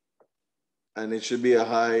 and it should be a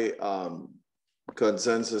high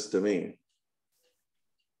consensus to me.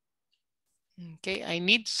 Okay, I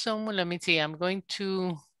need someone, let me see, I'm going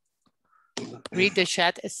to read the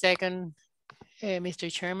chat a second.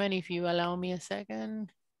 Mr. Chairman, if you allow me a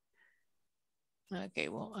second. Okay,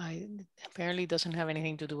 well, apparently doesn't have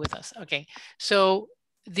anything to do with us. Okay, so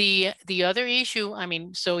the other issue, I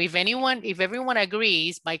mean, so if everyone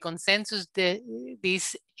agrees by consensus that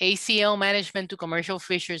this ACL management to commercial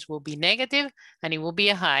fishers will be negative and it will be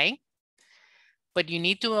a high, but you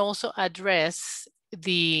need to also address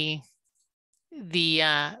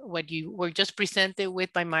what you were just presented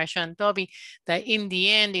with by Marsha and Toby, that in the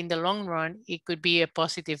end, in the long run, it could be a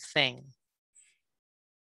positive thing.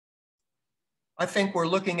 I think we're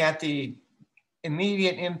looking at the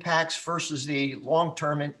immediate impacts versus the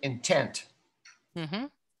long-term intent. Mm-hmm.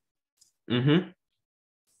 Mm-hmm.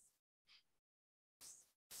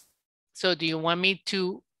 So do you want me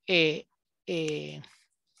to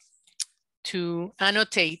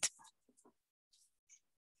annotate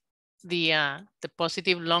the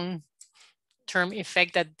positive long-term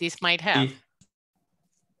effect that this might have?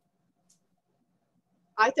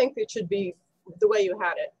 I think it should be the way you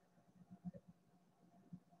had it.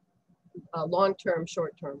 Long-term,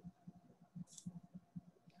 short-term.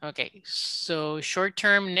 Okay, so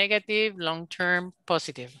short-term negative, long-term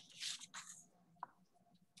positive.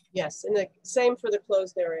 Yes, and the same for the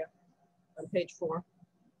closed area on page 4.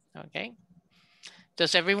 Okay.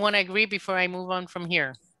 Does everyone agree before I move on from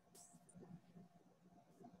here?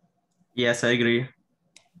 Yes, I agree.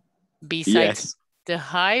 Besides the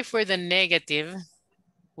high for the negative,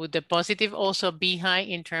 would the positive also be high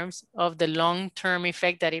in terms of the long-term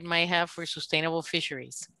effect that it might have for sustainable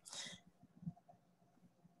fisheries?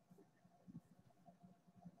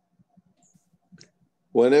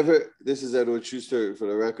 Whenever, this is Edward Schuster for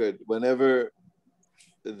the record, whenever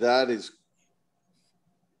that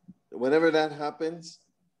happens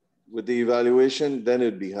with the evaluation, then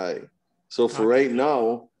it'd be high. So for right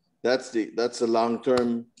now, that's the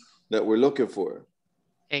long-term that we're looking for.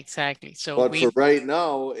 Exactly. So but for right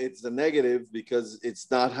now, it's the negative because it's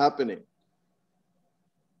not happening.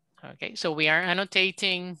 Okay, so we are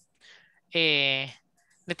annotating, let's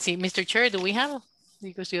see, Mr. Chair, do we have,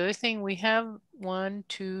 because the other thing we have 1,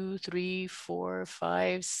 2, 3, 4,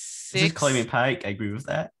 5, 6. This is Climate Pike, I agree with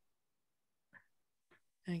that.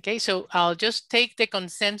 Okay, so I'll just take the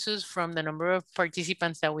consensus from the number of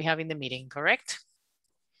participants that we have in the meeting, correct?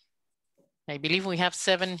 I believe we have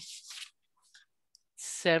seven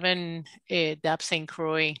DAP St.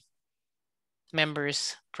 Croix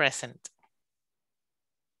members present.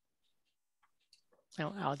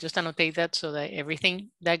 So I'll just annotate that so that everything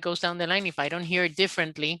that goes down the line, if I don't hear it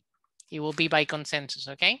differently, it will be by consensus,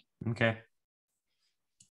 okay? Okay.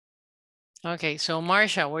 Okay, so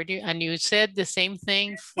Marsha, where do you, and you said the same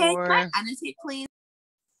thing for... Hey, can I annotate, please?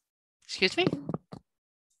 Excuse me?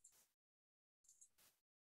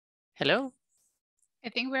 Hello? I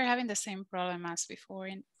think we're having the same problem as before.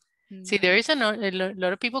 See, there is a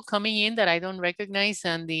lot of people coming in that I don't recognize,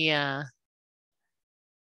 and the...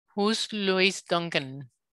 who's Luis Duncan?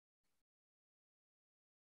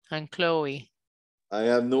 And Chloe? I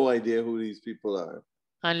have no idea who these people are.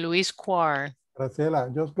 And Luis Quar. Graciela,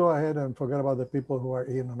 just go ahead and forget about the people who are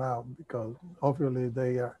in and out because obviously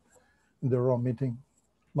they are in the wrong meeting,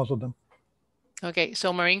 most of them. Okay,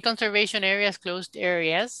 so marine conservation areas, closed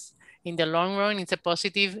areas. In the long run, it's a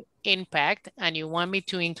positive impact, and you want me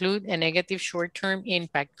to include a negative short-term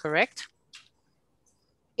impact, correct?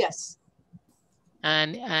 Yes.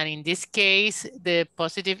 And in this case, the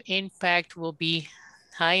positive impact will be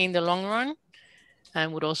high in the long run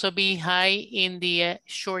and would also be high in the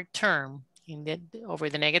short term. Over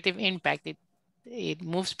the negative impact, it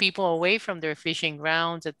moves people away from their fishing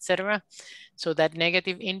grounds, etc. So that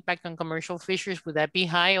negative impact on commercial fishers, would that be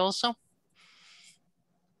high also?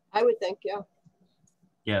 I would think, yeah.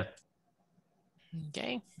 Yeah.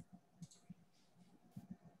 Okay.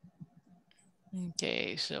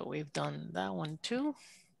 Okay, so we've done that one too.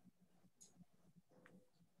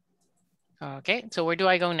 Okay, so where do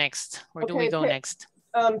I go next? Where do we go next?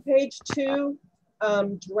 Page 2,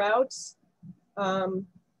 droughts.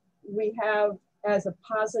 We have as a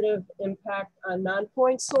positive impact on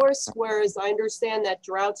non-point source, whereas I understand that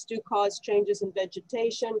droughts do cause changes in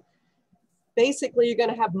vegetation. basically you're going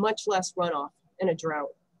to have much less runoff in a drought.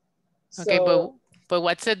 Okay, So, but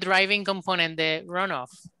what's the driving component, the runoff?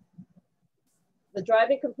 the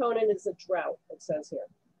driving component is a drought, it says here.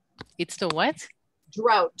 It's the what?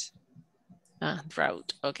 Drought. Ah,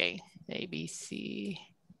 drought, okay. ABC.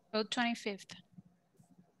 Oh, 25th.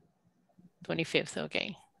 25th,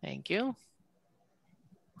 okay, thank you.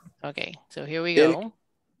 Okay, so here we go.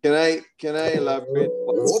 Can I elaborate?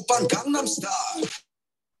 Open Gangnam Style.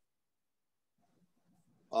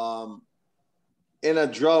 In a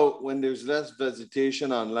drought, when there's less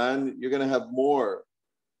vegetation on land, you're gonna have more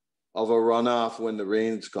of a runoff when the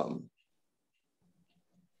rains come.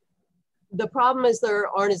 The problem is there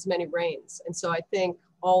aren't as many rains. And so I think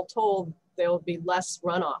all told, there'll be less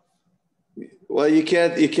runoff. Well, you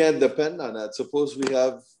can't depend on that. Suppose we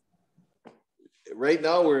have, right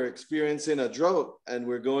now we're experiencing a drought and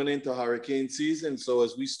we're going into hurricane season. So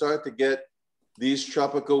as we start to get these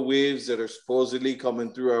tropical waves that are supposedly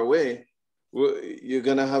coming through our way, you're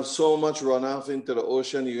gonna have so much runoff into the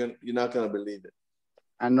ocean, you're not gonna believe it.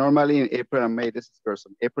 And normally in April and May, this is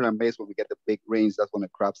person, April and May is when we get the big rains, that's when the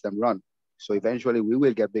crops then run. So eventually we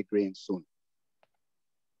will get big rains soon.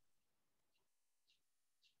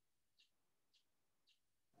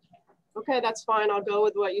 Okay, that's fine. I'll go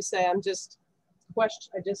with what you say. I just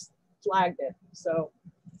flagged it, so.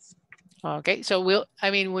 Okay, so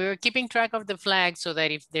we're keeping track of the flag so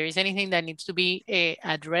that if there is anything that needs to be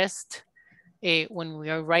addressed when we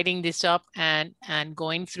are writing this up and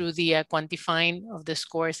going through the quantifying of the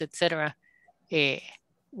scores, etc.,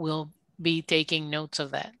 we'll be taking notes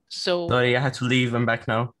of that. So Sorry, I had to leave. I'm back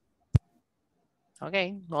now.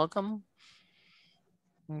 Okay, welcome.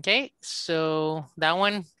 Okay, so that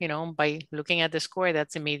one, by looking at the score,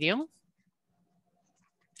 that's a medium.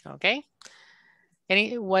 Okay.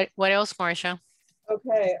 What else, Marcia?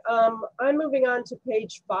 Okay, I'm moving on to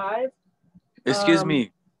page 5. Excuse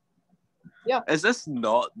me. Yeah. Is this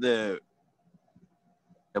not the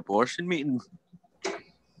abortion meeting?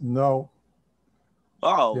 No.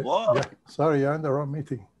 Oh, Yeah, what? yeah. Sorry, you're in the wrong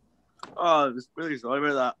meeting. Oh, I'm really sorry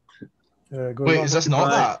about Yeah, good Wait, luck. is this not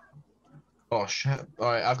Bye. that? Oh shit. All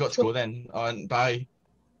right, I've got to go then. Bye.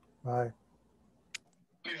 Bye.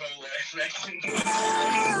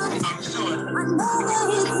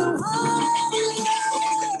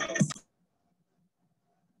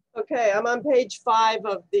 Okay, I'm on page 5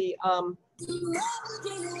 of the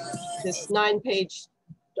this 9-page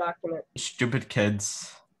document. Stupid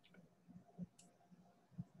kids.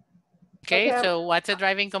 Okay, so what's a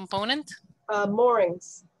driving component?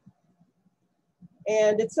 Moorings.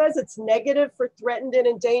 And it says it's negative for threatened and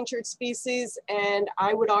endangered species. And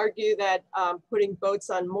I would argue that putting boats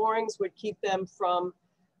on moorings would keep them from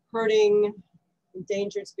hurting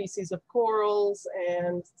endangered species of corals.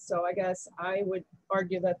 And so I guess I would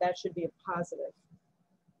argue that that should be a positive.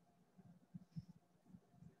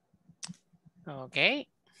 Okay.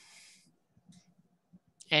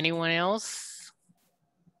 Anyone else?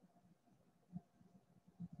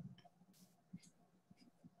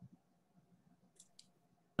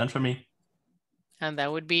 None for me. And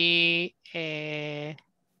that would be a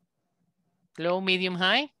low, medium,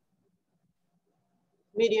 high?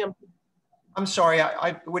 Medium. I'm sorry,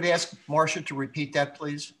 I would ask Marcia to repeat that,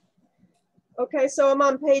 please. Okay, so I'm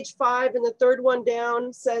on page 5 and the third one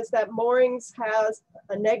down says that moorings has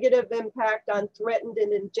a negative impact on threatened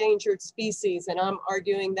and endangered species. And I'm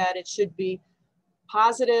arguing that it should be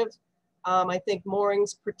positive. I think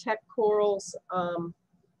moorings protect corals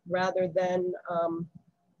rather than,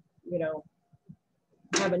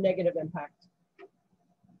 have a negative impact.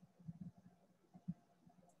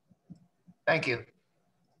 Thank you.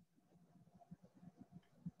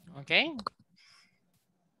 Okay.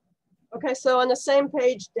 Okay, so on the same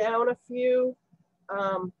page down a few,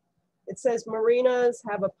 it says marinas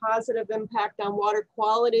have a positive impact on water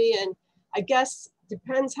quality. And I guess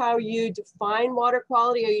depends how you define water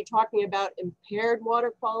quality. Are you talking about impaired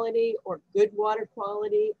water quality or good water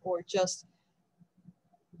quality or just,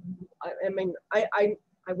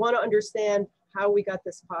 I want to understand how we got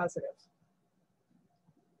this positive.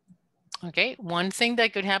 Okay, one thing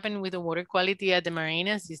that could happen with the water quality at the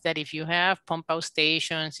marinas is that if you have pump out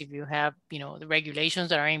stations, if you have, the regulations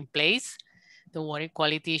that are in place, the water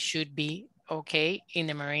quality should be okay in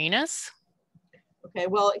the marinas. Okay,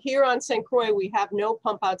 well, here on St. Croix, we have no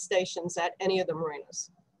pump out stations at any of the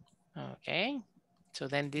marinas. Okay, so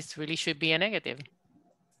then this really should be a negative.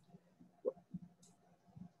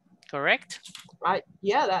 Correct? Right,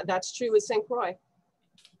 yeah, that's true with St. Croix.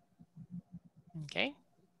 Okay.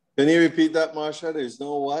 Can you repeat that, Marcia? There's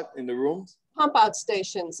no what in the rooms? Pump out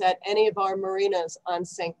stations at any of our marinas on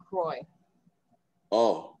St. Croix.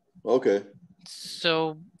 Oh, okay.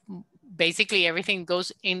 So basically everything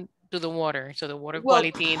goes into the water. So the water Well-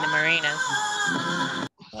 quality in the marinas.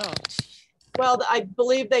 Oh, Well, I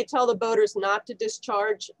believe they tell the boaters not to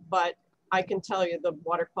discharge, but I can tell you the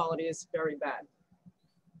water quality is very bad.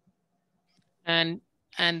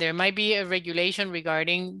 and there might be a regulation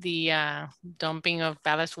regarding the dumping of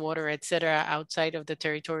ballast water, etc., outside of the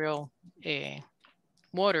territorial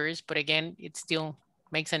waters, but again, it still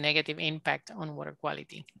makes a negative impact on water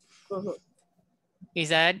quality. Mhm. Is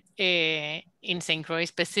that in St. Croix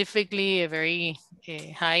specifically a very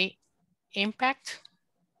high impact?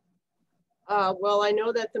 Well, I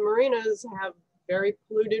know that the marinas have very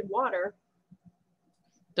polluted water.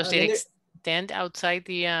 Does I it mean, extend outside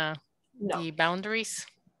the No. the boundaries?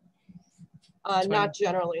 Not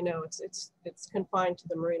generally, no. It's confined to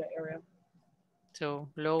the marina area.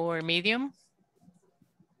 So low or medium?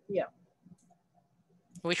 Yeah.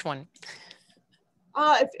 Which one?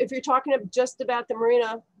 If you're talking just about the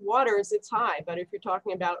marina waters, it's high. But if you're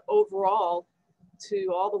talking about overall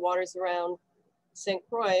to all the waters around St.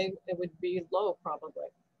 Croix, it would be low probably.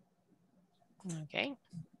 Okay.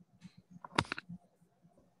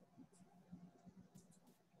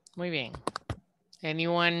 Muy bien.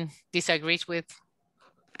 Anyone disagrees with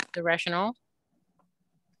the rationale?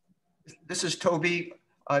 This is Toby.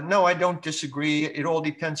 No, I don't disagree. It all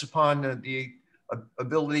depends upon the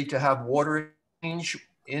ability to have water exchange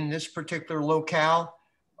in this particular locale.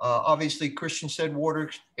 Obviously, Christian said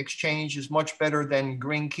water exchange is much better than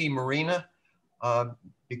Green Key Marina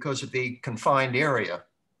because of the confined area.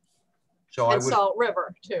 So And I would, Salt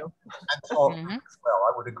River too. and Salt River as well,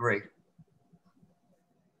 I would agree.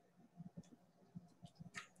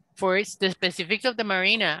 For the specifics of the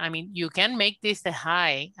marina, I mean, you can make this a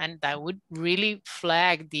high, and that would really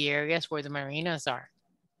flag the areas where the marinas are.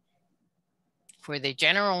 For the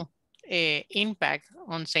general impact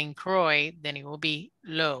on St. Croix, then it will be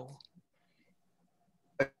low.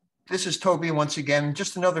 This is Toby once again.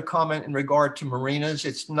 Just another comment in regard to marinas.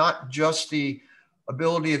 It's not just the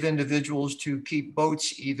ability of individuals to keep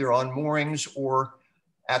boats either on moorings or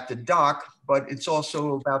at the dock, but it's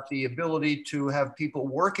also about the ability to have people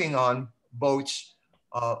working on boats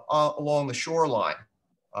along the shoreline.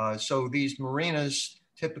 So these marinas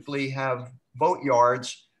typically have boat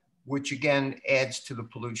yards, which again adds to the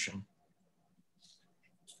pollution.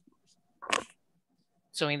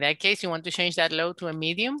 So in that case, you want to change that low to a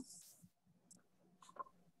medium?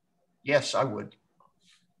 Yes, I would.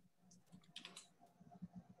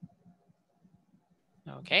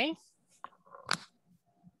 Okay.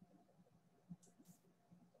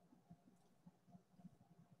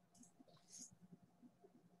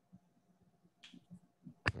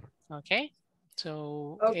 Okay,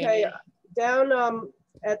 so. Okay, down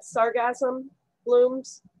at Sargassum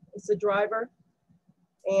Blooms is the driver.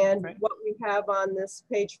 And what we have on this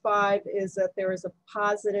page 5 is that there is a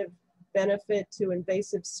positive benefit to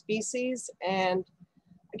invasive species. And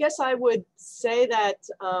I guess I would say that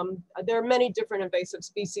there are many different invasive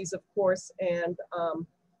species, of course, and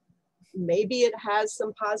maybe it has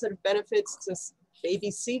some positive benefits to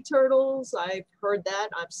baby sea turtles. I've heard that,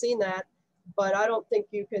 I've seen that, but I don't think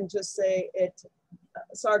you can just say it,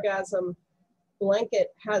 sargassum blanket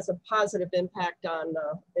has a positive impact on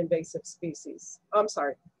invasive species. I'm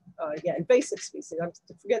sorry, yeah, invasive species.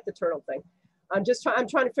 Forget the turtle thing. I'm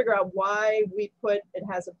trying to figure out why we put it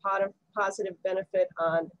has a positive benefit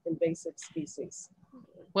on invasive species.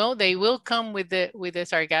 Well, they will come with the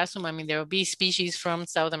sargassum. I mean, there will be species from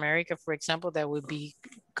South America, for example, that will be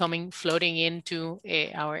floating into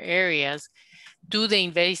our areas. To the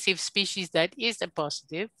invasive species, that is a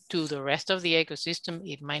positive. To the rest of the ecosystem,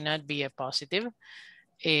 it might not be a positive.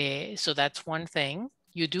 So that's one thing.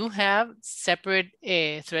 You do have separate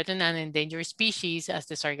threatened and endangered species as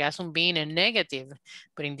the sargassum being a negative,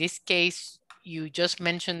 but in this case, you just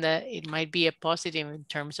mentioned that it might be a positive in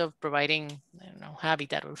terms of providing, I don't know,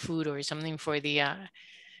 habitat or food or something for the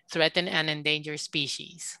threatened and endangered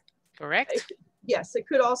species, correct? Yes, it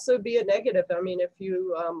could also be a negative. I mean, if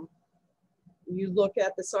you you look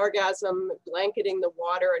at the sargassum blanketing the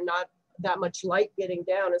water and not that much light getting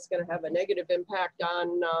down, it's going to have a negative impact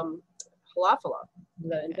on Halophila,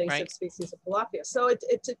 the invasive species of Halophila. So it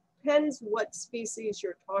depends what species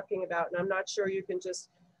you're talking about, and I'm not sure you can just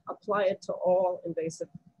apply it to all invasive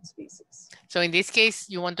species. So in this case,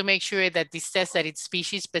 you want to make sure that this says that it's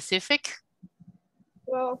species specific?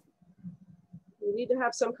 Well, we need to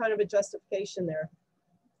have some kind of a justification there.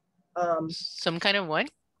 Some kind of what?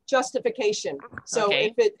 Justification. So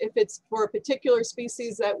okay. if it's for a particular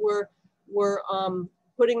species that we're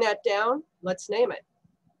putting that down, let's name it.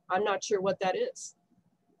 I'm not sure what that is.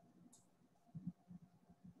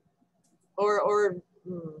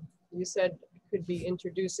 You said could be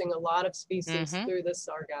introducing a lot of species Mhm. through the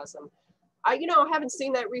sargassum. I haven't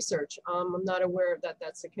seen that research. I'm not aware of that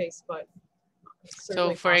that's the case, but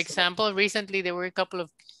certainly So for possible. example, recently there were a couple of,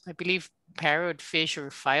 I believe, parrotfish or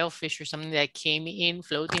filefish or something that came in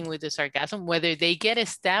floating with the sargassum. Whether they get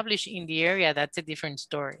established in the area, that's a different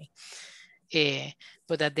story.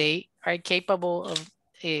 But that they are capable of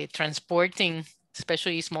transporting,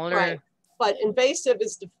 especially smaller. Right, but invasive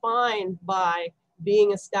is defined by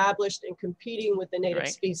being established and competing with the native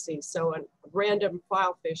Right. species. So a random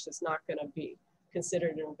filefish is not going to be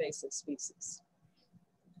considered an invasive species.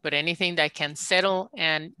 But anything that can settle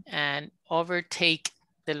and overtake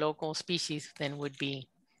the local species then would be,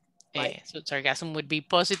 Right. so sargassum would be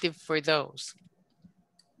positive for those.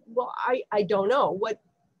 Well, I don't know. What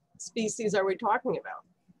species are we talking about?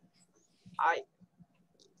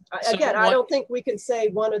 So Again, I don't think we can say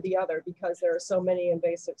one or the other because there are so many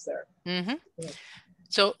invasives there. Mm-hmm.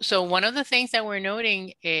 Yeah. So one of the things that we're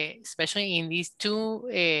noting, especially in these two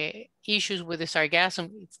issues with the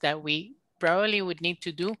sargassum, is that we probably would need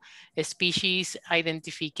to do a species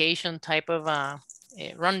identification type of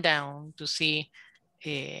rundown to see.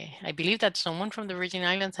 I believe that someone from the Virgin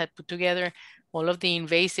Islands had put together all of the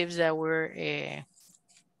invasives that were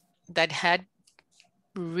that had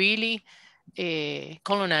really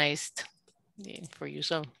colonized, for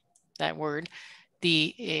use of that word,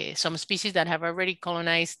 the some species that have already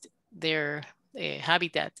colonized their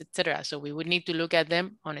habitats, etc. So we would need to look at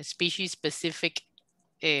them on a species-specific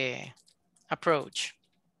approach.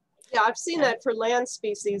 Yeah, I've seen that for land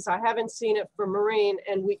species. I haven't seen it for marine,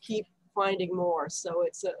 and we keep finding more. So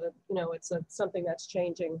it's something that's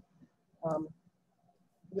changing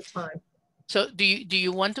with time. So do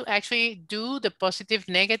you want to actually do the positive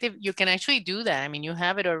negative? You can actually do that. I mean, you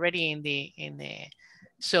have it already in the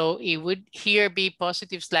so it would here be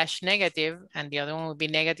positive / negative, and the other one would be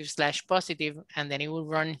negative / positive, and then it would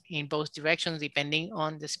run in both directions depending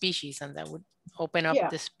on the species, and that would open up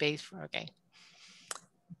the space for, okay.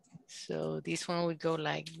 So this one would go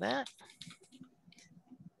like that.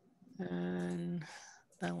 And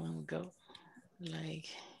that one would go like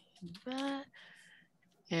that.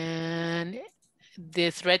 And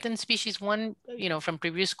the threatened species one, from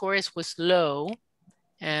previous scores was low.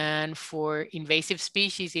 And for invasive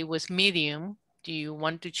species, it was medium. Do you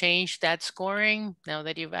want to change that scoring now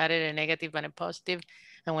that you've added a negative and a positive?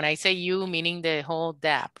 And when I say you, meaning the whole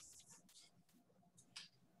DAP.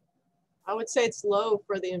 I would say it's low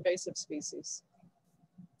for the invasive species.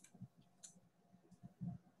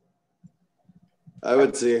 I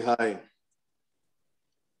would say high.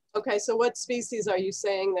 Okay, so what species are you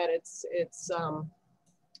saying that it's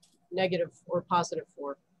negative or positive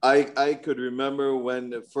for? I could remember when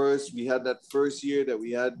we had that first year that we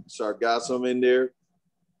had sargassum in there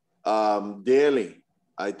daily.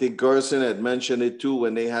 I think Gerson had mentioned it too.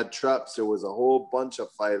 When they had traps, there was a whole bunch of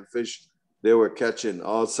filefish they were catching,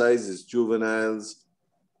 all sizes, juveniles,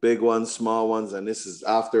 big ones, small ones, and this is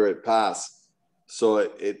after it passed. So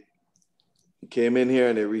it came in here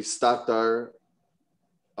and it restocked our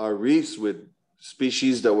reefs with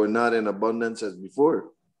species that were not in abundance as before.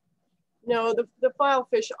 No, the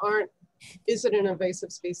filefish isn't an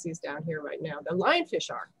invasive species down here right now. The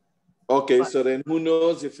lionfish are. Okay, so then who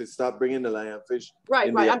knows if it stopped bringing the lionfish?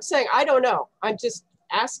 Right. I'm saying, I don't know. I'm just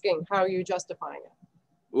asking how you're justifying it.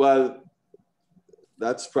 Well,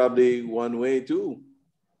 that's probably one way too.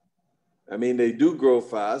 I mean, they do grow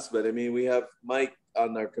fast, but I mean, we have Mike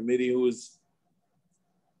on our committee who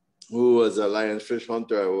was a lionfish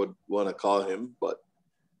hunter, I would want to call him, but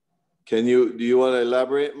do you want to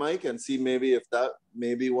elaborate, Mike, and see maybe if that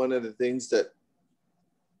may be one of the things that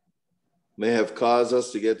may have caused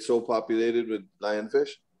us to get so populated with lionfish?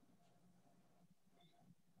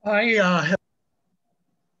 I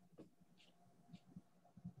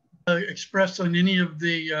have expressed on any of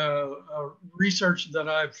the research that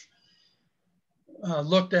I've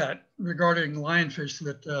looked at regarding lionfish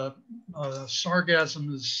that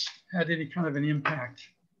sargassum has had any kind of an impact.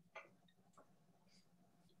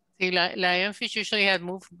 The lionfish usually have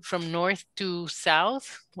moved from north to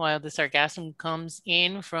south, while the sargassum comes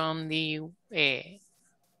in from the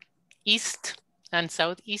east and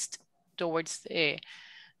southeast towards the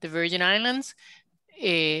Virgin Islands.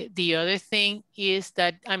 The other thing is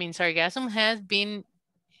that, I mean, sargassum has been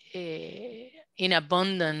in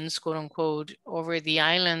abundance, quote unquote, over the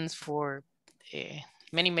islands for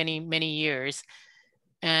many, many, many years.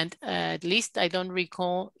 And at least I don't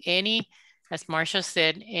recall any, as Marcia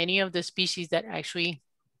said, any of the species that actually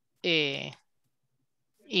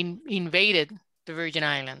invaded the Virgin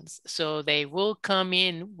Islands. So they will come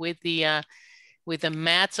in with the with the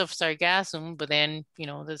mats of sargassum, but then, you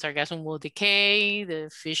know, the sargassum will decay, the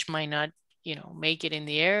fish might not, you know, make it in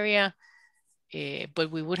the area.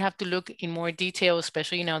 But we would have to look in more detail,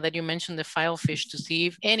 especially now that you mentioned the filefish, to see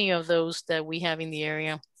if any of those that we have in the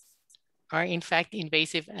area are in fact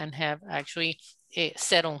invasive and have actually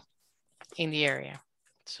settled in the area.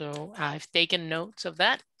 So I've taken notes of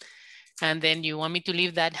that. And then you want me to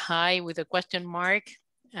leave that high with a question mark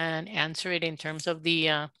and answer it in terms of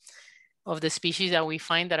the species that we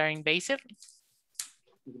find that are invasive?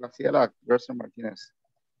 Graciela Gerson Martinez.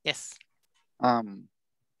 Yes.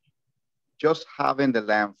 Just having the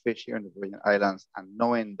lionfish here in the Virgin Islands and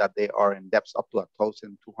knowing that they are in depths up to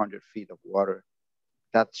 1,200 feet of water,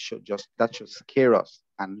 that should scare us.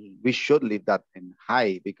 And we should leave that in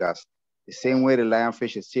high, because the same way the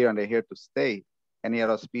lionfish is here and they're here to stay, any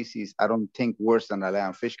other species, I don't think worse than a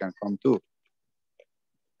lionfish can come too.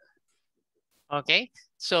 Okay,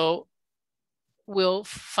 so we'll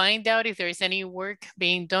find out if there is any work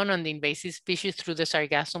being done on the invasive species through the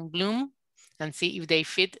sargassum bloom and see if they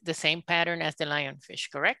fit the same pattern as the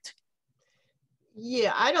lionfish, correct?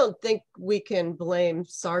 Yeah, I don't think we can blame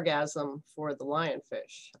sargassum for the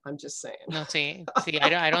lionfish. I'm just saying. No, see,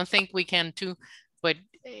 I don't think we can too, but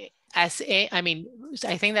I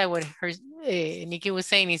think that what Nikki was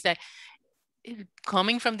saying is that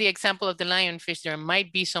coming from the example of the lionfish, there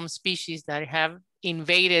might be some species that have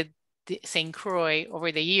invaded the St. Croix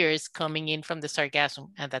over the years coming in from the sargassum,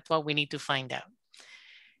 and that's what we need to find out.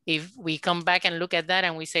 If we come back and look at that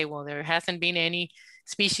and we say, well, there hasn't been any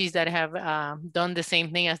species that have done the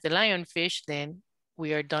same thing as the lionfish, then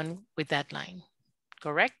we are done with that line.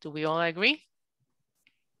 Correct? Do we all agree?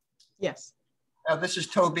 Yes. This is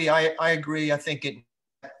Toby. I agree. I think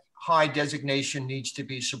high designation needs to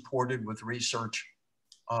be supported with research.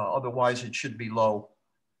 Otherwise, it should be low.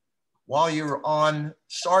 While you're on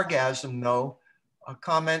sargassum, though, a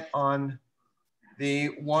comment on the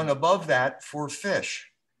one above that for fish.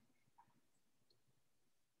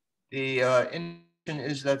 The indication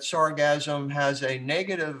is that sargassum has a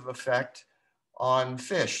negative effect on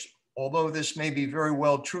fish, although this may be very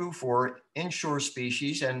well true for inshore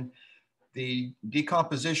species, and the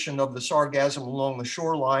decomposition of the sargassum along the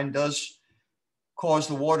shoreline does cause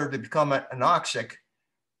the water to become anoxic.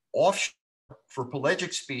 Offshore, for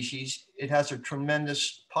pelagic species, it has a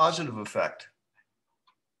tremendous positive effect.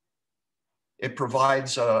 It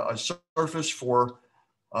provides a surface for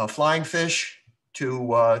flying fish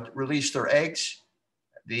to release their eggs.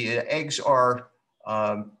 The eggs are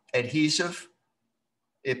adhesive.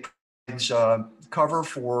 It provides cover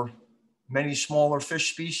for many smaller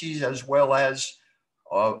fish species, as well as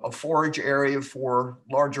a forage area for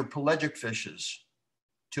larger pelagic fishes,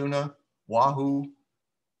 tuna, wahoo.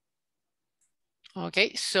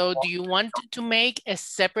 Okay, so do you want to make a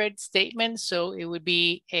separate statement? So it would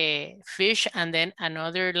be a fish and then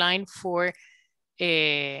another line for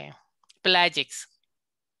pelagics.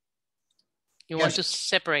 You want to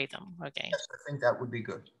separate them, okay. Yes, I think that would be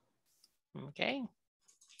good. Okay.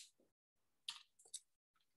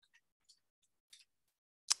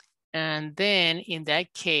 And then in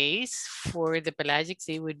that case, for the pelagics,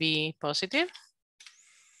 it would be positive.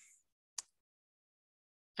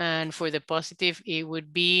 And for the positive, it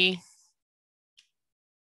would be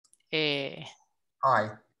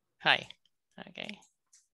high. High, okay.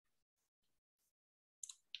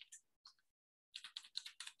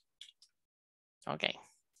 Okay.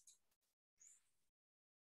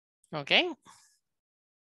 Okay.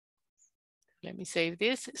 Let me save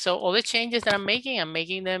this. So all the changes that I'm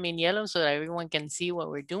making them in yellow so that everyone can see what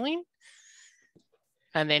we're doing.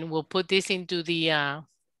 And then we'll put this into the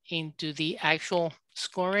actual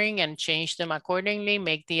scoring and change them accordingly,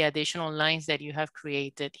 make the additional lines that you have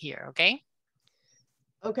created here, okay?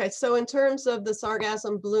 Okay, so in terms of the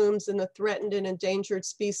sargassum blooms and the threatened and endangered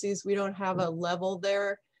species, we don't have a level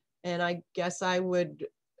there. And I guess I would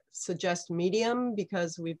suggest medium,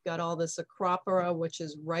 because we've got all this acropora, which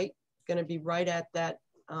is going to be right at that,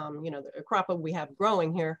 the acropora we have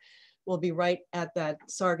growing here will be right at that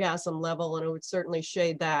sargassum level, and it would certainly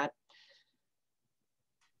shade that.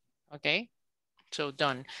 Okay, so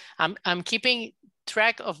done. I'm keeping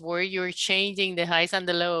track of where you're changing the highs and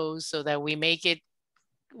the lows so that we make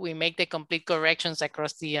the complete corrections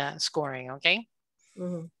across the scoring, okay?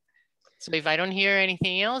 Mm-hmm. So if I don't hear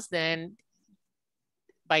anything else, then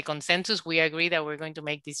by consensus, we agree that we're going to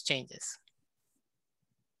make these changes.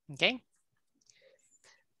 Okay?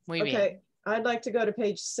 Muy bien. Okay, I'd like to go to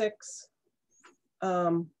page 6.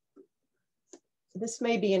 This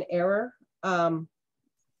may be an error.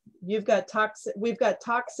 We've got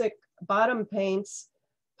toxic bottom paints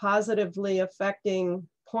positively affecting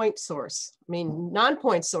point source. I mean,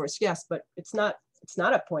 non-point source, yes, but it's not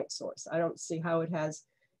a point source. I don't see how it has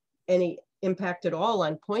any impact at all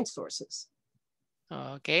on point sources.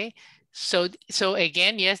 Okay, so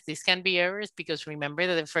again, yes, this can be errors because remember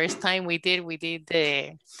that the first time we did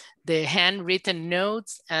the handwritten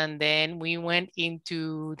notes, and then we went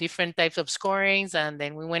into different types of scorings, and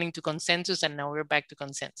then we went into consensus, and now we're back to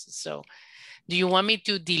consensus. So do you want me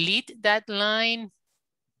to delete that line?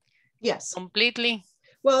 Yes. Completely?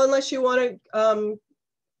 Well, unless you want to,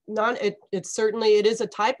 it certainly, it is a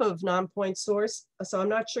type of non-point source. So I'm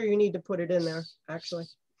not sure you need to put it in there, actually.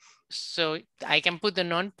 So I can put the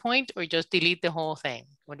non-point or just delete the whole thing?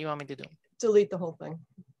 What do you want me to do? Delete the whole thing.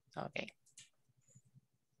 Okay.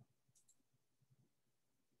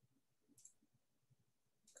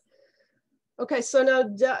 Okay, so now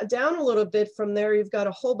down a little bit from there, you've got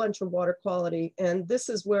a whole bunch of water quality. And this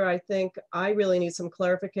is where I think I really need some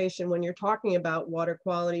clarification when you're talking about water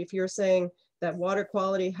quality. If you're saying that water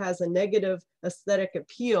quality has a negative aesthetic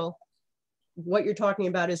appeal, what you're talking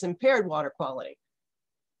about is impaired water quality.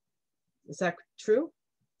 Is that true?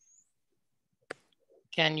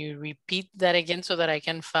 Can you repeat that again so that I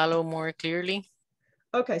can follow more clearly?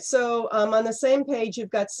 Okay, so on the same page,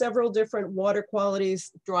 you've got several different water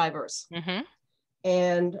qualities drivers. Mm-hmm.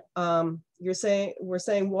 And we're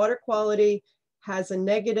saying water quality has a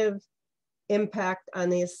negative impact on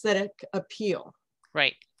the aesthetic appeal.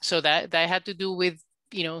 Right. So that had to do with,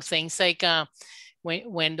 you know, things like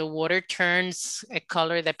when the water turns a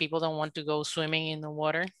color that people don't want to go swimming in the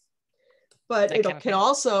water. But it can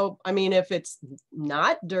also, I mean, if it's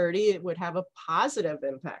not dirty, it would have a positive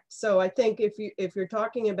impact. So I think if you're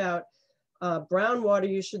talking about brown water,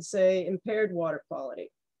 you should say impaired water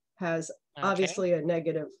quality has obviously a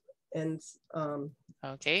negative. And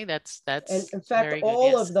okay, that's and in fact, very good,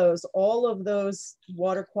 all yes. of those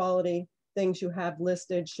water quality things you have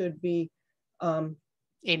listed should be impaired.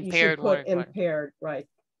 You should put impaired, right?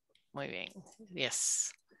 Muy bien.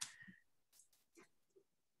 Yes.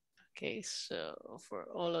 Okay, so for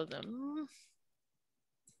all of them.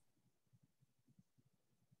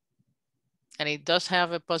 And it does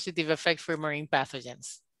have a positive effect for marine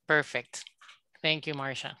pathogens. Perfect. Thank you,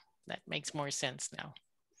 Marcia. That makes more sense now.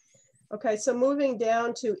 Okay, so moving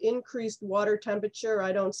down to increased water temperature,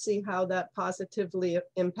 I don't see how that positively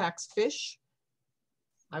impacts fish.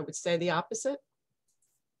 I would say the opposite.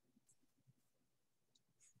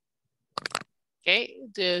 Okay,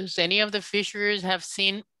 does any of the fishers have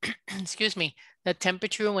seen, excuse me, the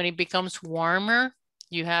temperature when it becomes warmer?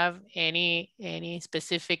 You have any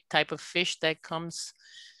specific type of fish that comes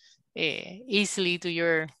easily to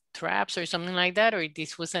your traps or something like that? Or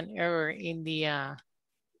this was an error in the,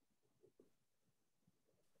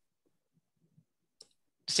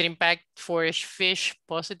 does it impact forage fish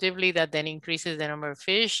positively that then increases the number of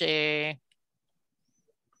fish?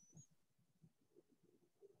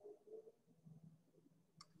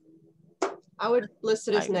 I would list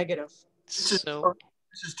it as negative. So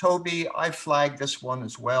this is Toby. I flagged this one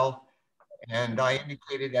as well, and I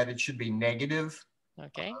indicated that it should be negative.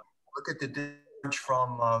 Okay. Look at the discharge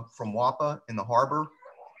from WAPA in the harbor.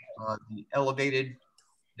 The elevated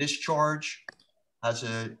discharge has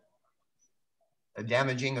a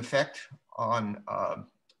damaging effect on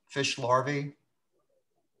fish larvae.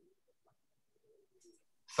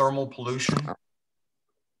 Thermal pollution.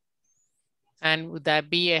 And would that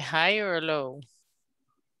be a high or a low?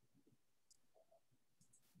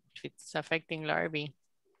 If it's affecting larvae.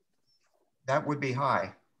 That would be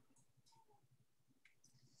high.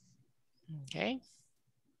 Okay.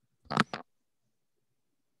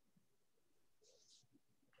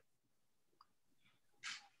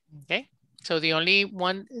 Okay. So the only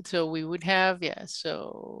one, so we would have, yeah,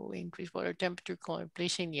 so increased water temperature,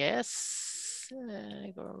 completion, yes.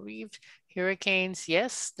 Reef, hurricanes,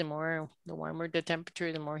 yes. The warmer the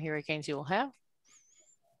temperature, the more hurricanes you will have.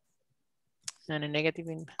 And a negative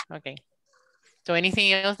impact, okay. So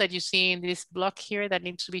anything else that you see in this block here that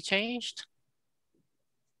needs to be changed?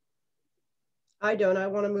 I don't, I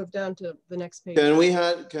want to move down to the next page. I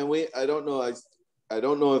don't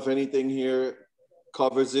know if anything here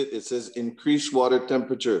covers it. It says increased water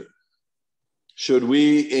temperature. Should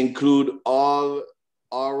we include all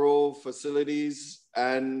RO facilities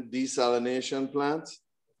and desalination plants?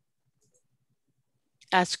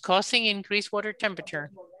 As causing increased water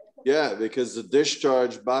temperature. Yeah, because the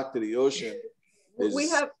discharge back to the ocean is... We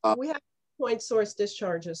have point source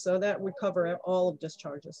discharges, so that would cover all of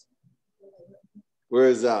discharges. Where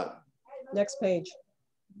is that? Next page.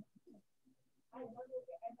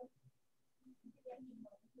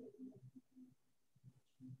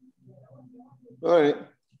 All right.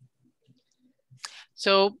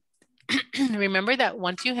 So remember that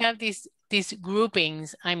once you have these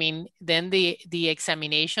groupings, I mean, then the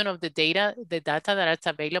examination of the data that's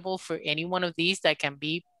available for any one of these that can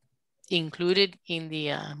be included in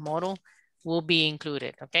the model will be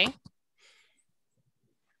included, okay?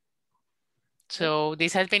 So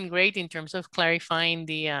this has been great in terms of clarifying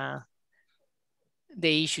the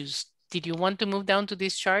issues. Did you want to move down to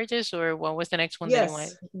these charges, or what was the next one that you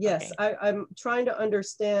wanted? Yes, Okay. I'm trying to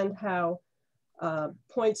understand how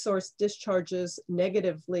point source discharges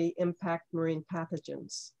negatively impact marine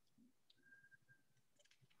pathogens.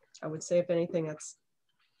 I would say, if anything, that's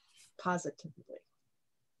positively.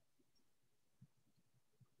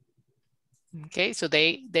 Okay, so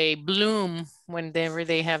they bloom whenever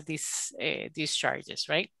they have these discharges,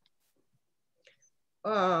 right?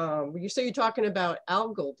 So you're talking about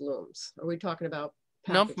algal blooms? Are we talking about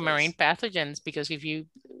pathogens? No, marine pathogens, because if you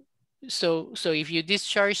so if you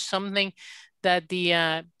discharge something that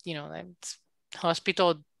the you know, that's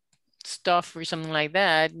hospital stuff or something like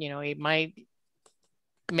that, you know, it might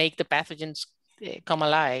make the pathogens come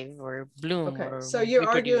alive or bloom. Okay, or so you're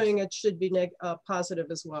reproduce. arguing it should be positive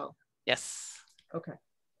as well? Yes. Okay.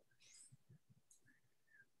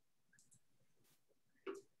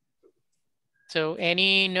 So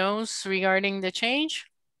any no's regarding the change?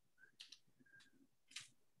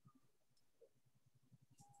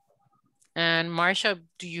 And Marcia,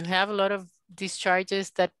 do you have a lot of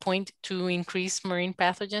discharges that point to increased marine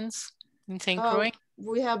pathogens in St. Croix?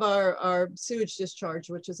 We have our sewage discharge,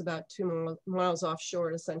 which is about 2 miles offshore,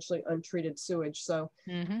 and essentially untreated sewage. So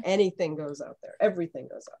anything goes out there, everything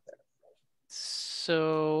goes out there.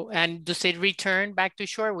 So, and does it return back to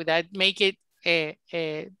shore? Would that make it a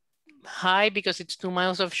high because it's 2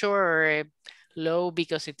 miles offshore, or low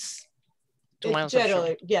because it's 2 miles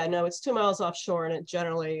generally, offshore? yeah, no, it's 2 miles offshore, and it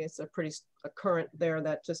generally it's a current there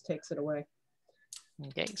that just takes it away.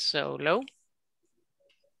 Okay, so low?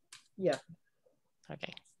 Yeah.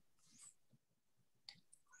 Okay.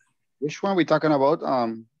 Which one are we talking about,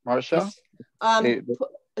 Marcia?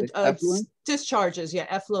 Discharges, yeah,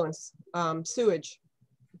 effluents, sewage,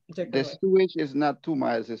 particularly. The sewage is not 2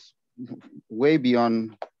 miles, it's way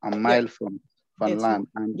beyond a mile from land.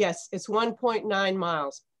 And yes, it's 1.9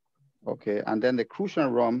 miles. Okay, and then the crucial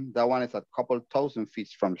rum, that one is a couple thousand feet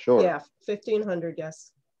from shore. Yeah, 1,500,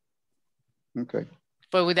 yes. Okay.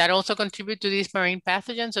 But would that also contribute to these marine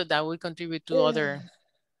pathogens, or that would contribute to other?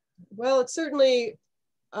 Well, it certainly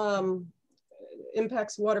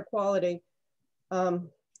impacts water quality.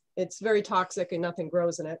 It's very toxic and nothing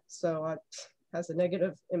grows in it. So it has a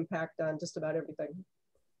negative impact on just about everything.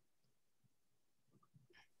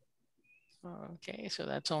 Okay, so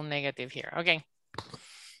that's all negative here. Okay.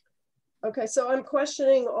 Okay, so I'm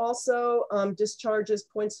questioning also discharges,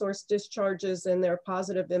 point source discharges, and their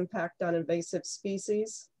positive impact on invasive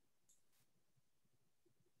species.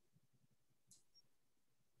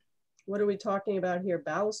 What are we talking about here?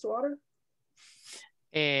 Ballast water?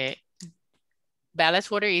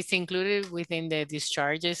 Ballast water is included within the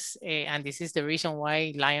discharges, and this is the reason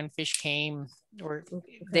why lionfish came, or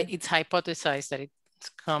it's hypothesized that it's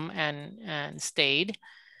come and stayed.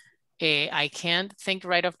 I can't think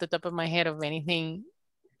right off the top of my head of anything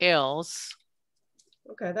else.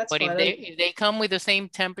 Okay, that's fine. But if they come with the same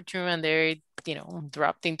temperature and they're, you know,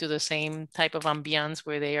 dropped into the same type of ambiance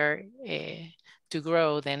where they are to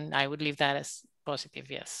grow, then I would leave that as positive,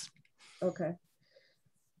 yes. Okay.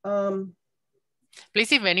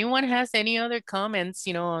 Please, if anyone has any other comments,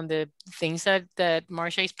 you know, on the things that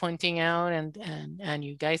Marcia is pointing out and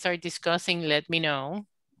you guys are discussing, let me know.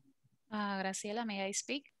 Graciela, may I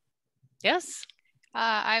speak? Yes.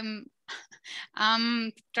 I'm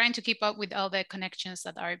trying to keep up with all the connections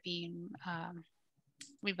that are being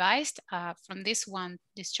revised. From this one,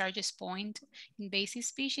 discharges point invasive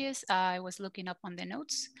species, I was looking up on the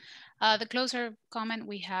notes. The closer comment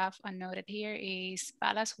we have noted here is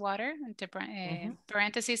ballast water,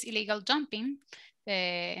 parentheses, illegal dumping,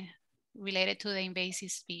 related to the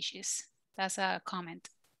invasive species. That's a comment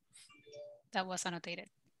that was annotated.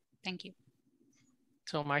 Thank you.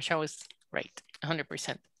 So Marcia was right,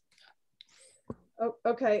 100%. Oh,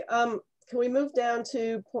 okay, can we move down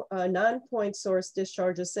to non-point source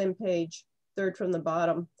discharges, same page, third from the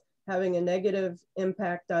bottom, having a negative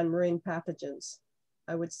impact on marine pathogens?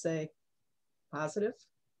 I would say positive.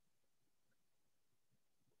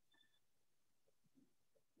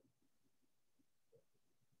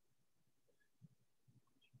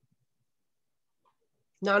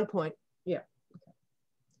 Non-point, yeah.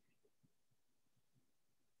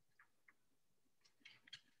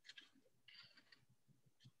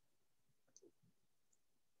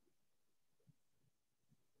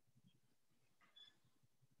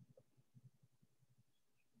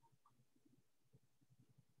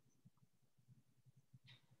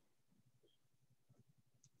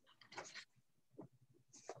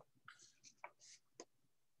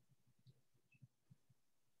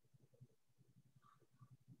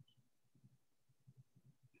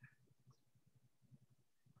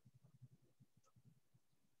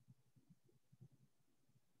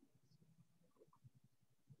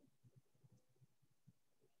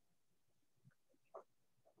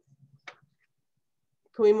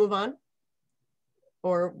 can we move on?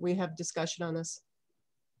 Or we have discussion on this?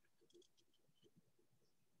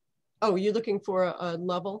 Oh, you're looking for a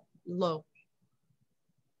level? Low.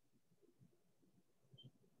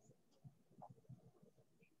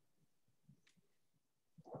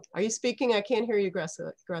 Are you speaking? I can't hear you,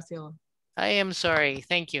 Graciela. I am sorry,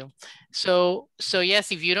 thank you. So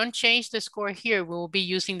yes, if you don't change the score here, we will be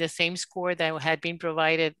using the same score that had been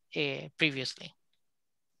provided previously.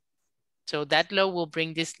 So that low will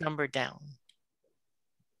bring this number down.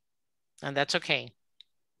 And that's okay.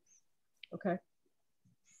 Okay.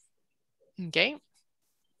 Okay,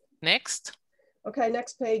 next. Okay,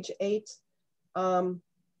 next page 8.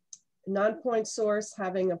 Non-point source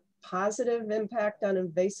having a positive impact on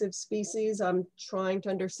invasive species. I'm trying to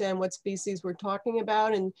understand what species we're talking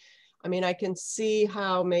about. And I mean, I can see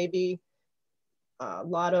how maybe a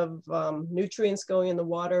lot of nutrients going in the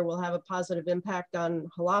water will have a positive impact on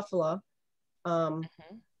Halophila.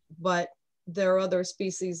 But there are other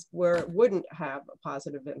species where it wouldn't have a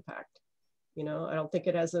positive impact. You know, I don't think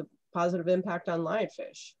it has a positive impact on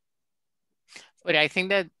lionfish. But I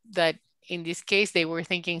think that in this case, they were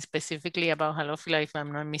thinking specifically about Halophila, if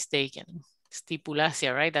I'm not mistaken.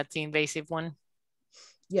 Stipulaceae, right? That's the invasive one.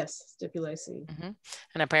 Yes, Stipulaceae.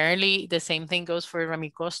 And apparently the same thing goes for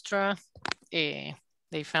Ramicostra. They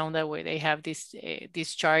found that where they have these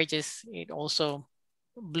discharges, it also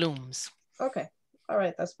blooms. Okay, all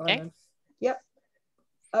right, that's fine. Okay. Then. Yep.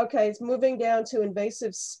 Okay, it's moving down to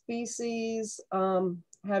invasive species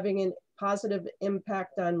having a positive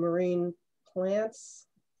impact on marine plants,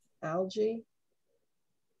 algae.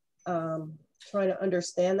 Trying to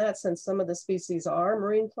understand that since some of the species are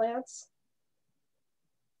marine plants.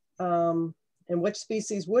 And which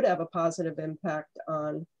species would have a positive impact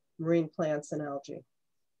on marine plants and algae?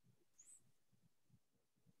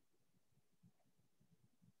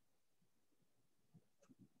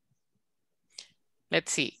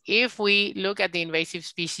 Let's see, if we look at the invasive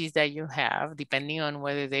species that you have, depending on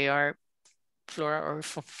whether they are flora or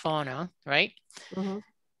fauna, right?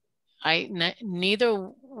 Neither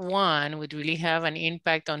one would really have an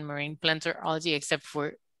impact on marine plants or algae except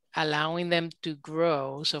for allowing them to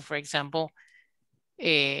grow. So for example,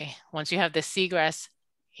 once you have the seagrass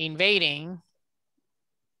invading,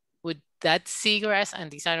 would that seagrass, and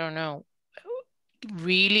this I don't know,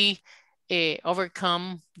 really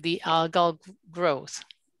overcome the algal growth?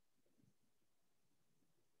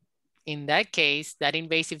 In that case, that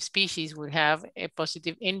invasive species would have a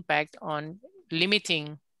positive impact on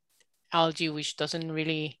limiting algae, which doesn't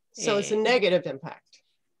really... So it's a negative impact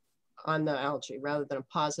on the algae rather than a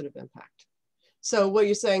positive impact. So what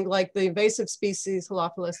you're saying, like the invasive species,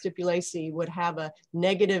 Halophila stipulaceae, would have a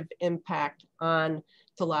negative impact on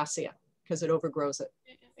Thalassia because it overgrows it.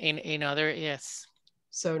 In other, yes.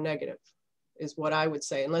 So negative is what I would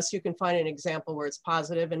say, unless you can find an example where it's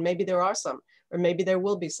positive, and maybe there are some, or maybe there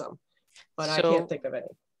will be some, but I can't think of any.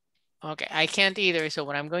 Okay, I can't either. So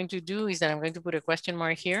what I'm going to do is that I'm going to put a question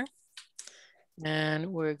mark here,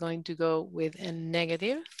 and we're going to go with a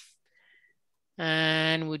negative.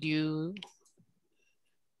 And would you,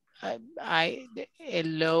 a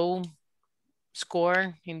low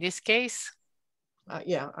score in this case?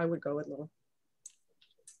 Yeah, I would go with low.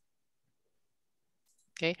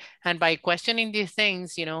 Okay, and by questioning these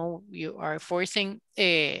things, you know, you are forcing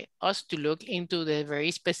us to look into the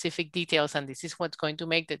very specific details, and this is what's going to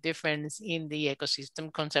make the difference in the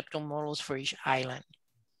ecosystem conceptual models for each island.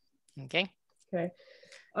 Okay. Okay.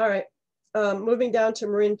 All right. Moving down to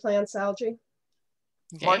marine plants, algae.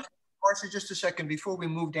 Okay. Marcia, just a second before we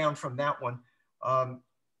move down from that one.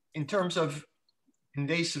 In terms of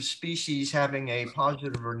invasive species having a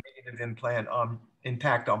positive or negative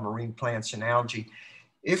impact on marine plants and algae,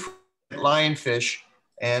 if lionfish,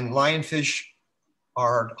 and lionfish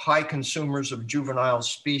are high consumers of juvenile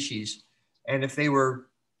species, and if they were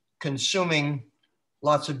consuming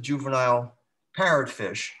lots of juvenile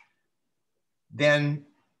parrotfish, then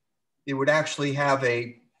it would actually have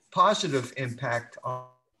a positive impact on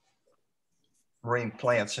marine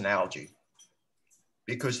plants and algae,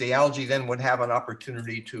 because the algae then would have an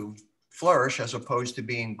opportunity to flourish as opposed to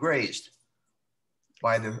being grazed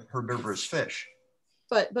by the herbivorous fish.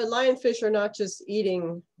 But lionfish are not just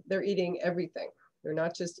eating, they're eating everything. They're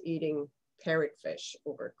not just eating parrotfish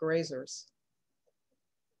or grazers.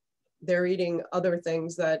 They're eating other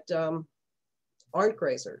things that aren't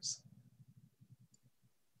grazers.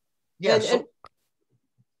 Yes. And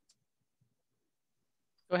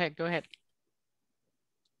Go ahead.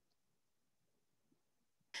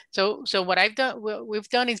 So what we've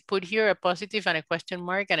done is put here a positive and a question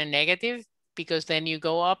mark and a negative, because then you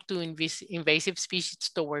go up to invasive species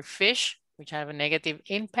toward fish, which have a negative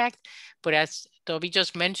impact. But as Toby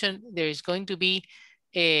just mentioned, there is going to be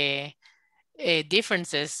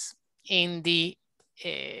differences in the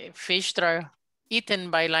fish that are eaten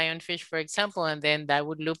by lionfish, for example, and then that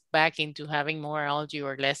would loop back into having more algae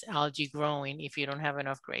or less algae growing if you don't have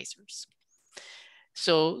enough grazers.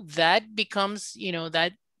 So that becomes, you know,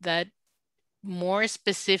 that more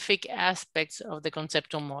specific aspects of the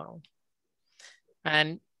conceptual model.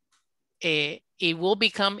 And it will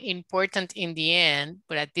become important in the end,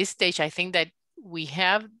 but at this stage, I think that we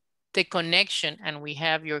have the connection and we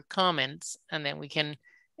have your comments, and then we can,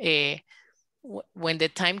 when the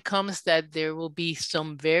time comes that there will be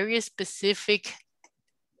some very specific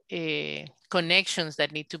connections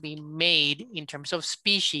that need to be made in terms of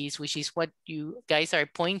species, which is what you guys are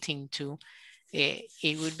pointing to,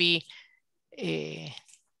 it would be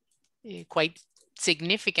quite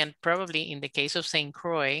significant, probably in the case of St.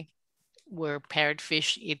 Croix, where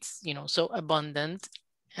parrotfish, it's, you know, so abundant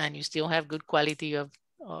and you still have good quality of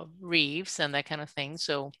reefs and that kind of thing.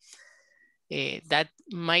 So that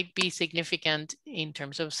might be significant in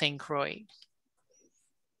terms of St. Croix.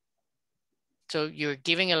 So you're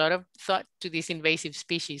giving a lot of thought to this invasive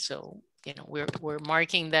species. So, you know, we're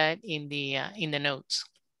marking that in the notes.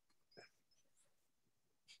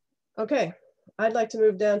 Okay, I'd like to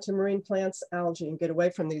move down to marine plants, algae, and get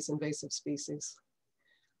away from these invasive species.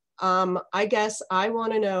 I guess I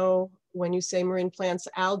want to know, when you say marine plants,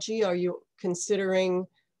 algae, are you considering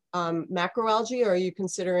macroalgae, or are you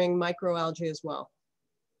considering microalgae as well?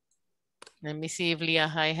 Let me see if Leah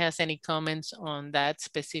Hai has any comments on that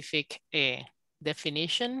specific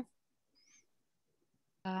definition.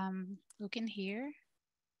 Looking here,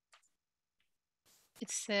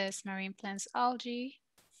 it says marine plants, algae,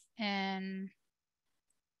 and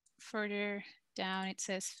further down it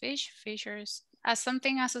says fish, fishers, as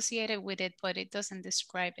something associated with it, but it doesn't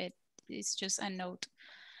describe it. It's just a note.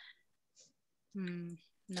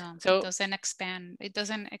 No, so it doesn't expand. It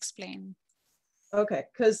doesn't explain. Okay,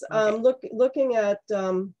 because looking at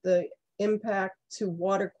the impact to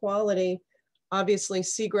water quality, obviously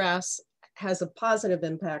seagrass has a positive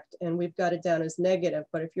impact, and we've got it down as negative.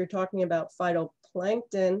 But if you're talking about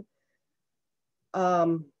phytoplankton,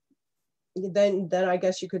 then I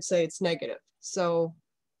guess you could say it's negative. So,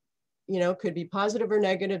 you know, it could be positive or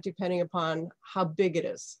negative depending upon how big it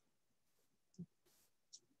is.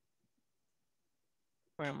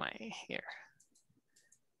 Where am I here?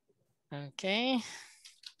 Okay.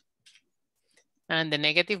 And the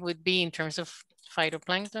negative would be in terms of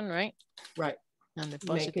phytoplankton, right? Right. And the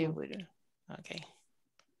positive would, okay.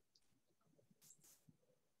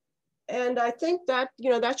 And I think that,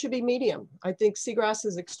 you know, that should be medium. I think seagrass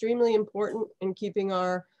is extremely important in keeping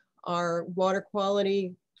our water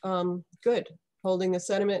quality good, holding the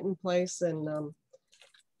sediment in place and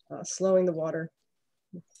slowing the water.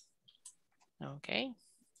 Okay.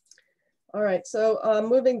 All right, so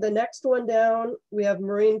moving the next one down, we have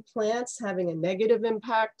marine plants having a negative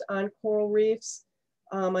impact on coral reefs.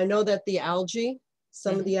 I know that the algae,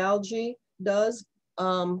 some of the algae does.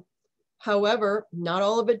 However, not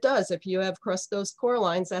all of it does. If you have crustose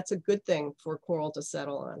corallines, that's a good thing for coral to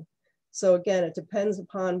settle on. So again, it depends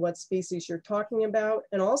upon what species you're talking about.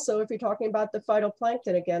 And also if you're talking about the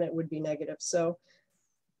phytoplankton, again, it would be negative. So,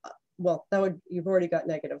 well, that would, you've already got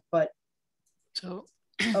negative, but. So,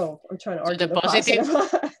 oh, I'm trying to argue the positive.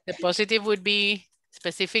 The positive would be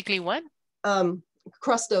specifically what?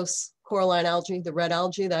 Crustose coralline algae, the red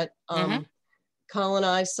algae that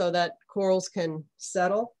colonize so that corals can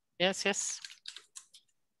settle. Yes, yes.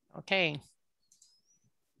 Okay.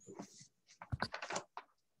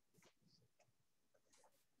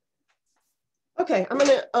 Okay,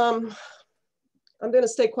 I'm gonna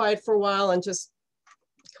stay quiet for a while and just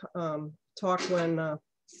talk when I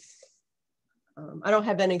don't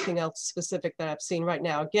have anything else specific that I've seen right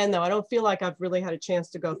now. Again, though, I don't feel like I've really had a chance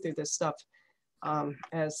to go through this stuff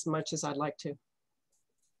as much as I'd like to.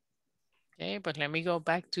 Okay, but let me go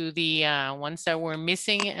back to the ones that were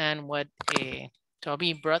missing and what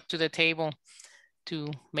Toby brought to the table to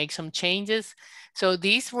make some changes. So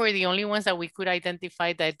these were the only ones that we could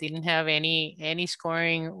identify that didn't have any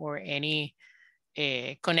scoring or any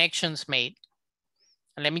connections made.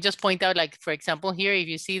 And let me just point out, like, for example, here, if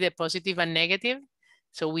you see the positive and negative,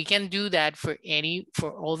 so we can do that for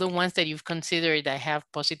all the ones that you've considered that have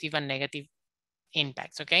positive and negative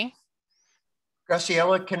impacts, okay?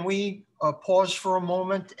 Graciela, can we pause for a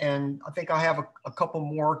moment? And I think I have a couple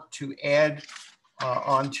more to add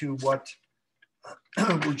onto what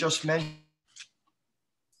we just mentioned.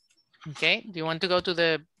 Okay, do you want to go to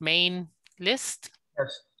the main list?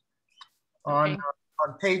 Yes. Okay.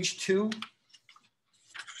 On page 2,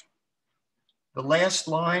 The last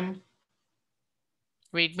line,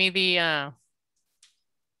 Read me the,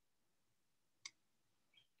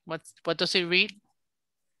 what does it read?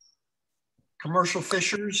 commercial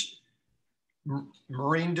fishers,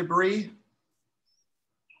 marine debris.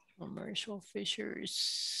 Commercial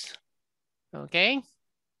fishers. Okay,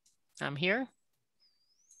 I'm here.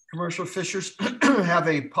 Commercial fishers have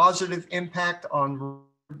a positive impact on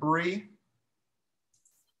debris.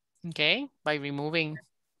 Okay, by removing.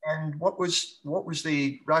 And what was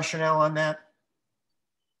the rationale on that?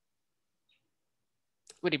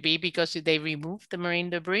 Would it be because they remove the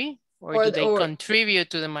marine debris, or do they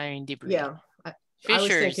contribute to the marine debris? Yeah, I was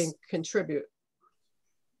thinking contribute,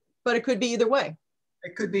 but it could be either way.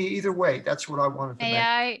 It could be either way. That's what I wanted to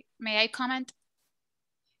make. May I comment?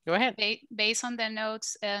 Go ahead. Based on the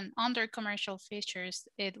notes and under commercial fishers,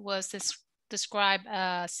 it was described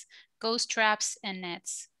as ghost traps and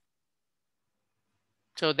nets.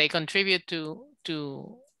 So they contribute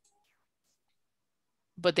to,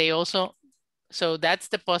 but they also, so that's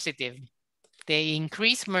the positive. They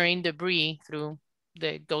increase marine debris through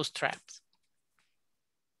the ghost traps.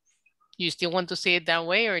 You still want to see it that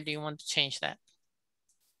way, or do you want to change that?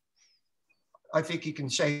 I think you can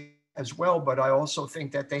say as well, but I also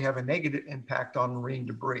think that they have a negative impact on marine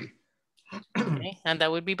debris. Okay, and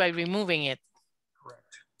that would be by removing it.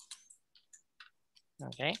 Correct.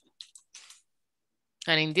 Okay.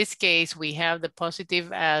 And in this case, we have the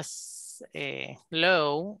positive as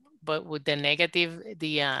low, but would the negative,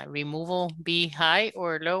 the removal be high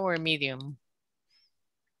or low or medium?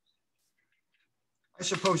 I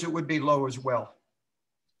suppose it would be low as well.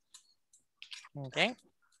 Okay.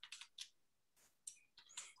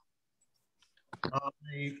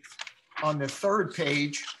 On the third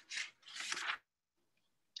page,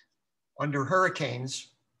 under hurricanes,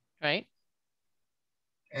 right,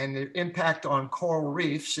 and the impact on coral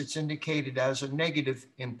reefs, it's indicated as a negative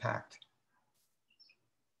impact.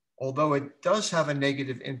 Although it does have a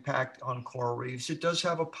negative impact on coral reefs, it does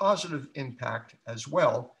have a positive impact as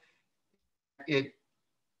well. It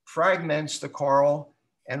fragments the coral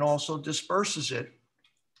and also disperses it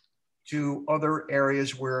to other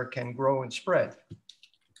areas where it can grow and spread.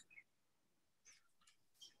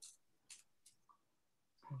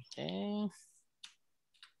 Okay.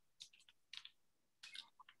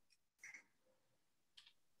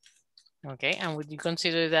 Okay, and would you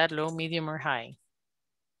consider that low, medium, or high?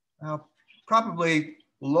 Probably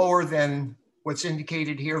lower than what's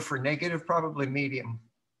indicated here for negative, probably medium.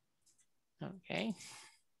 Okay.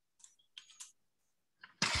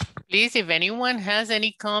 Please, if anyone has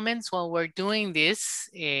any comments while we're doing this,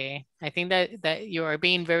 I think that you are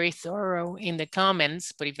being very thorough in the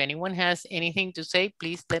comments, but if anyone has anything to say,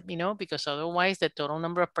 please let me know, because otherwise the total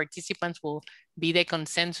number of participants will be the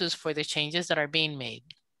consensus for the changes that are being made.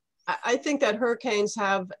 I think that hurricanes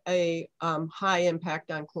have a high impact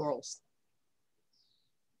on corals.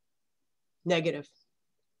 Negative.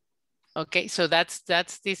 Okay, so that's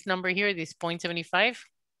this number here, this 0.75.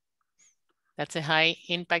 That's a high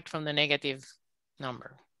impact from the negative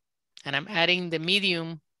number. And I'm adding the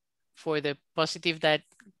medium for the positive that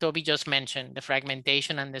Toby just mentioned, the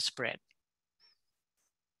fragmentation and the spread.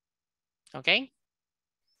 Okay?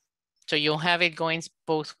 So you'll have it going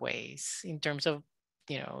both ways in terms of,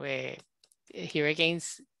 you know,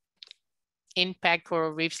 hurricanes impact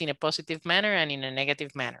coral reefs in a positive manner and in a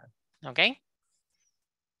negative manner. Okay?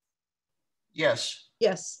 Yes.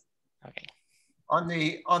 Yes. Okay. On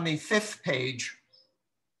the fifth page,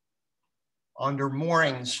 under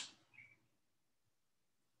moorings,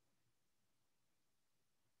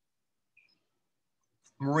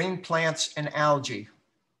 marine plants and algae.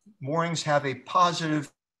 Moorings have a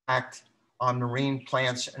positive impact on marine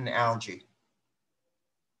plants and algae.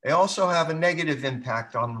 They also have a negative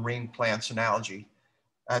impact on marine plants and algae.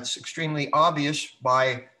 That's extremely obvious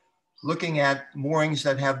by looking at moorings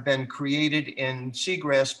that have been created in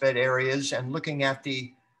seagrass bed areas and looking at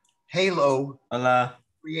the halo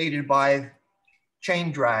created by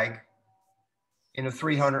chain drag in a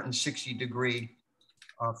 360-degree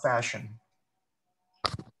fashion.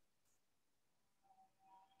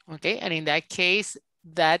 Okay, and in that case,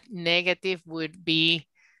 that negative would be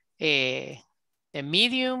a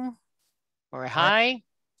medium or a high?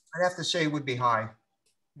 I'd have to say it would be high.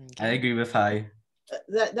 I agree with high.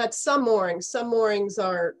 That's some moorings. Some moorings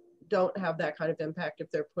don't have that kind of impact if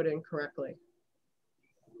they're put in correctly.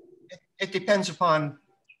 It depends upon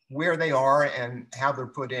where they are and how they're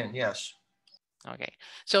put in, yes. Okay,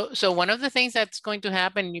 so one of the things that's going to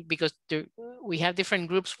happen, because we have different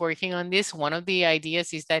groups working on this, one of the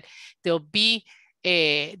ideas is that there'll be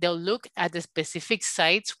they'll look at the specific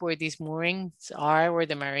sites where these moorings are, where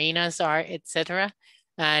the marinas are, etc.,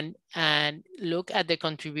 and look at the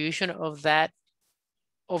contribution of that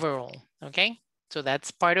overall. Okay, so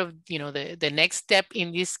that's part of, you know, the next step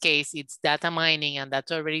in this case. It's data mining, and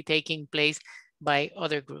that's already taking place by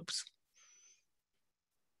other groups.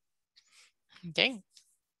 Okay.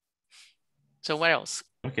 So what else?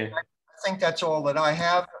 Okay. I think that's all that I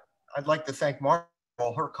have. I'd like to thank Mark for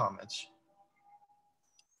all her comments.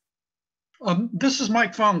 This is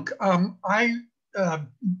Mike Funk. I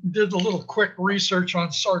did a little quick research on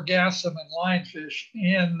sargassum and lionfish,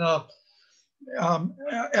 and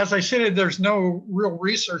as I said, there's no real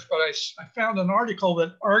research, but I found an article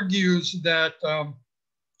that argues that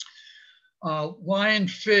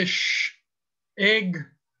lionfish egg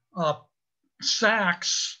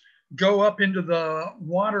sacs go up into the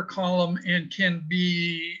water column and can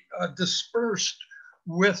be dispersed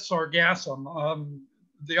with sargassum.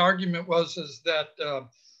 The argument is that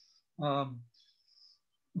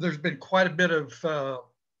there's been quite a bit of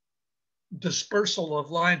dispersal of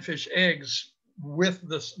lionfish eggs with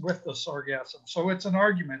the sargassum. So it's an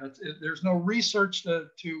argument. There's no research to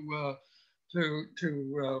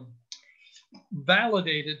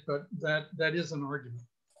validate it, but that is an argument.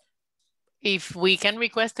 If we can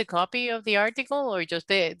request a copy of the article or just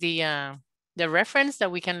the reference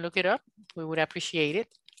that we can look it up, we would appreciate it.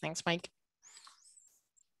 Thanks, Mike.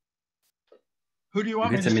 Who do you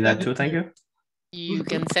want me to send me that too? Thank you. You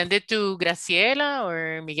can send it to Graciela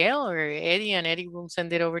or Miguel or Eddie, and Eddie will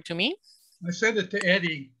send it over to me. I sent it to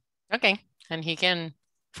Eddie. Okay, and he can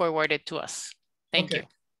forward it to us. Thank you.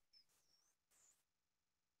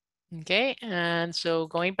 Okay, and so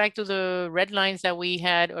going back to the red lines that we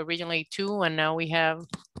had originally 2, and now we have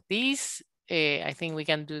these, I think we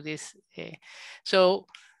can do this. So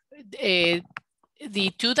the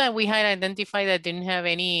 2 that we had identified that didn't have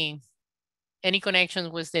any connections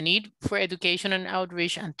was the need for education and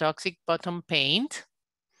outreach and toxic bottom paint.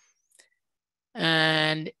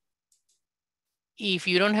 And if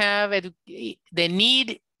you don't have the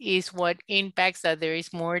need is what impacts that there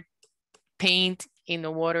is more paint in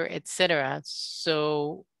the water, etc.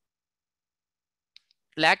 So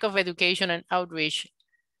lack of education and outreach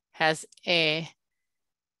has a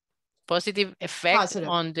positive effect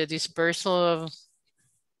on the dispersal of.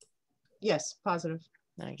 Yes, positive.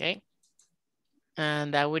 Okay.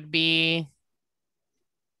 And that would be.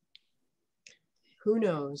 Who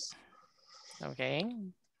knows? Okay.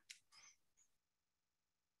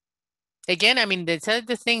 Again, I mean, these are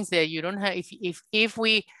the things that you don't have. If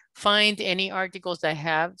we find any articles that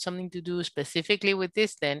have something to do specifically with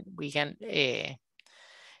this, then we can.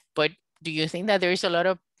 But do you think that there is a lot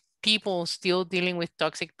of people still dealing with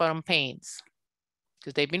toxic bottom paints?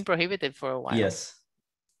 Because they've been prohibited for a while. Yes.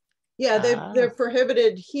 Yeah, they're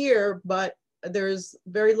prohibited here, but there's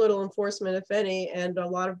very little enforcement, if any, and a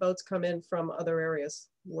lot of boats come in from other areas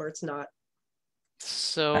where it's not.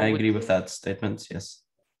 So I agree with that statement, yes.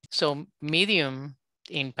 So medium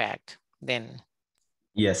impact then.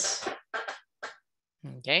 Yes.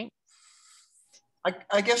 Okay.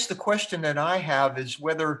 I guess the question that I have is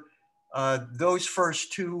whether those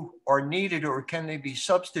first 2 are needed, or can they be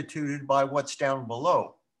substituted by what's down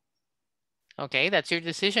below? Okay, that's your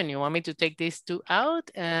decision. You want me to take these 2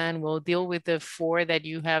 out and we'll deal with the 4 that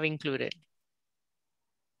you have included?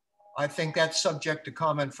 I think that's subject to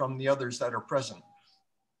comment from the others that are present.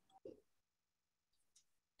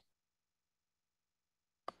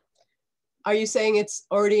 Are you saying it's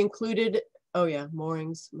already included? Oh yeah,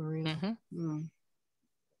 moorings, marina. Mm-hmm.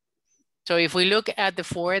 So if we look at the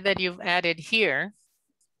 4 that you've added here,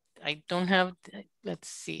 I don't have, let's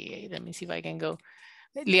see, let me see if I can go.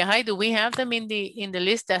 Lehigh, do we have them in the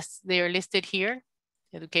list as they are listed here?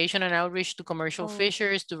 Education and outreach to commercial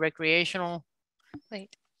fishers, to recreational.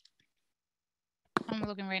 Wait, I'm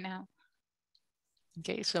looking right now.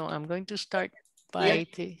 Okay, so I'm going to start by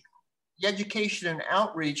the education and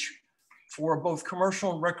outreach for both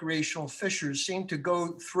commercial and recreational fishers seem to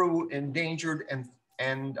go through endangered and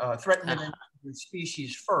threatened and endangered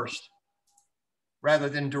species first, rather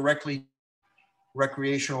than directly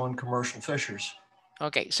recreational and commercial fishers.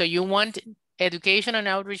 Okay, so you want education and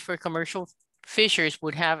outreach for commercial fishers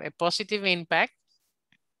would have a positive impact,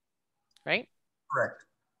 right? Correct.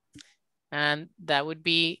 And that would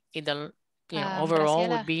be in the overall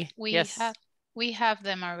Graciela, would be we have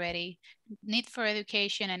them already. Need for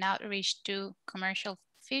education and outreach to commercial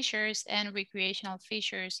fishers and recreational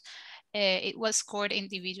fishers. It was scored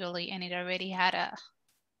individually, and it already had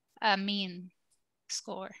a mean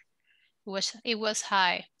score. It was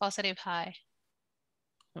high, positive high.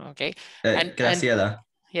 Okay. Graciela.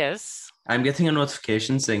 Yes. I'm getting a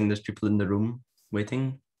notification saying there's people in the room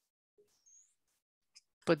waiting.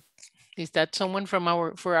 But is that someone from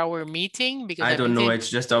our meeting? Because I I've don't been know. seeing... It's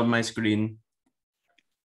just on my screen.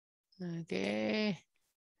 Okay.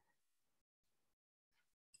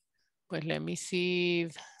 But let me see.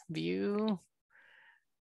 View.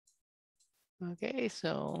 Okay,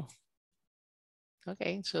 so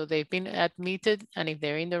they've been admitted, and if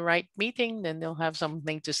they're in the right meeting, then they'll have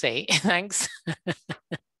something to say. Thanks.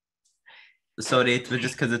 Sorry, it was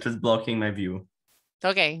just because it was blocking my view.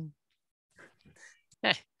 Okay.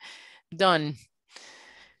 Done.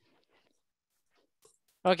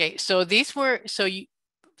 Okay, so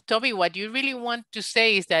Toby, what you really want to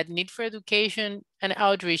say is that need for education and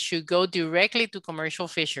outreach should go directly to commercial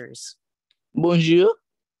fishers. Bonjour.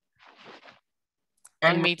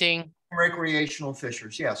 And meeting. Recreational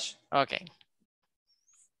fishers, yes. Okay.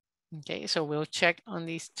 Okay, so we'll check on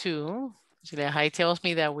these two. So the high tells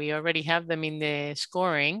me that we already have them in the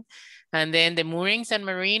scoring. And then the moorings and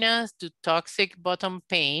marinas to toxic bottom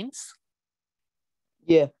paints.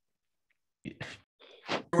 Yeah. There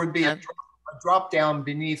would be a drop down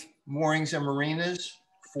beneath moorings and marinas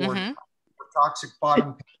for toxic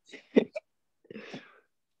bottom paints.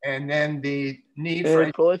 And then the need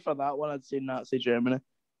for probably for that one, I'd say Nazi Germany.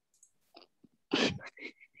 And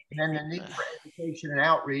then the need for education and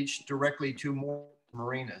outreach directly to more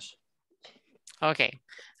marinas. Okay,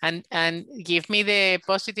 and give me the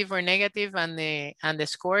positive or negative and the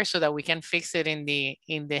score so that we can fix it in the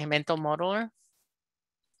mental modeler.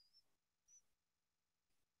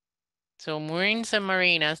 So moorings and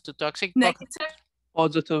marinas to toxic. Negative.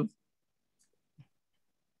 Positive.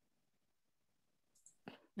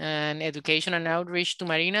 And education and outreach to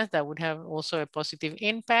marinas, that would have also a positive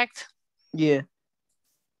impact. Yeah.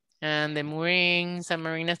 And the moorings and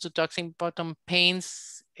marinas to toxic bottom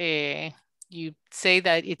paints, you say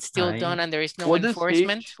that it's still done and there is no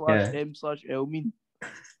enforcement. What does H/M/L mean?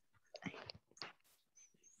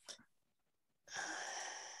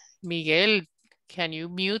 Miguel, can you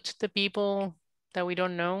mute the people that we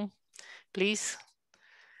don't know, please?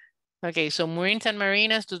 Okay, so moorings and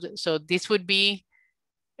marinas, so this would be,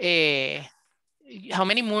 how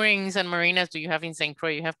many moorings and marinas do you have in St.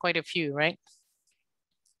 Croix? You have quite a few, right?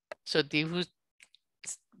 So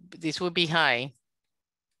this would be high.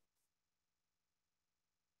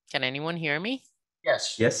 Can anyone hear me?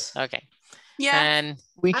 Yes. Yes. Okay. Yeah. And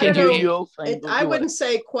we can hear you all fine. I wouldn't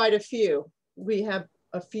say quite a few. We have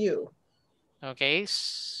a few. Okay,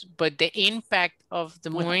 but the impact of the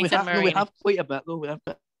moorings and marinas. No, we have quite a bit though. We have.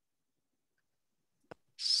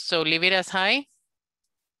 So leave it as high?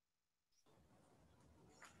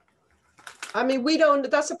 I mean, we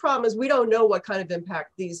don't, that's the problem is we don't know what kind of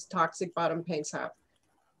impact these toxic bottom paints have.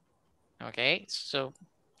 Okay, so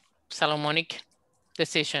Solomonic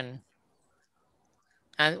decision.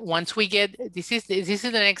 And once we get, this is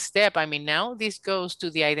the next step. I mean, now this goes to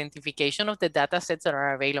the identification of the data sets that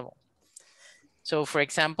are available. So for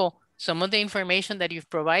example, some of the information that you've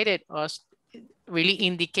provided us really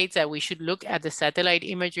indicates that we should look at the satellite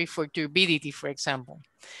imagery for turbidity, for example.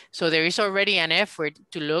 So there is already an effort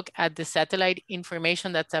to look at the satellite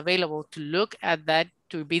information that's available, to look at that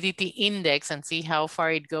turbidity index and see how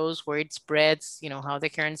far it goes, where it spreads, you know, how the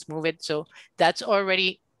currents move it. So that's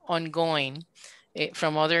already ongoing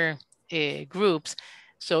from other groups.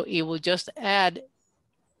 So it will just add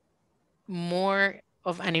more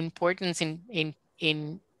of an importance in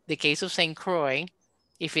the case of St. Croix,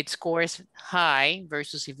 if it scores high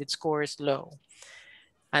versus if it scores low.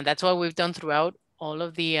 And that's what we've done throughout all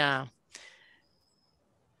of the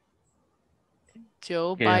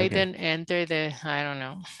Joe Biden entered the, I don't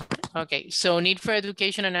know. Okay, so need for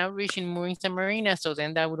education and outreach in moorings and marinas. So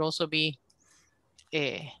then that would also be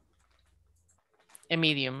a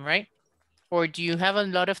medium, right? Or do you have a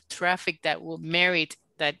lot of traffic that will merit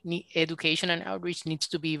that education and outreach needs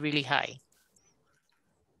to be really high?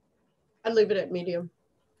 I'd leave it at medium.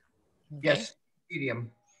 Okay. Yes,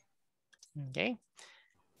 medium. Okay.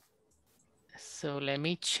 So let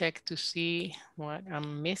me check to see what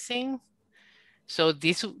I'm missing. So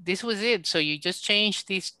this was it. So you just changed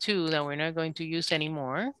these two that we're not going to use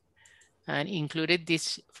anymore and included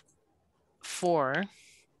these 4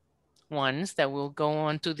 ones that will go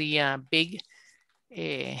on to the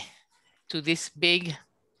to this big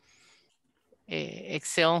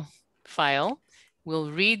Excel file. We'll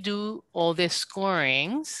redo all the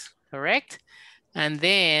scorings, correct? And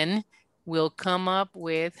then we'll come up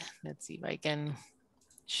with, let's see if I can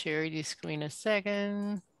share this screen a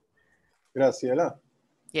second. Graciela.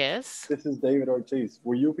 Yes. This is David Ortiz.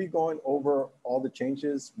 Will you be going over all the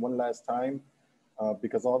changes one last time?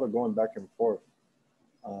 Because all they're going back and forth.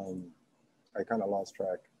 I kind of lost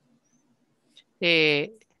track.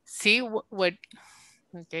 See what,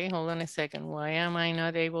 okay, hold on a second. Why am I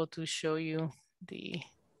not able to show you the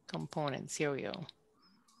components? Here we go.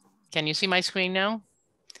 Can you see my screen now?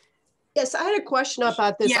 Yes, I had a question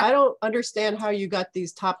about this. Yeah. I don't understand how you got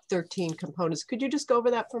these top 13 components. Could you just go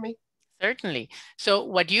over that for me? Certainly. So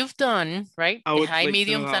what you've done, right? I The would high, like to know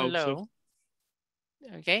mediums, that and also. low.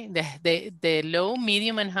 Okay, the low,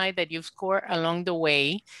 medium, and high that you've scored along the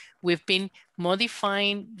way, we've been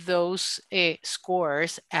modifying those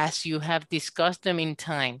scores as you have discussed them in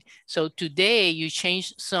time. So today you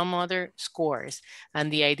changed some other scores,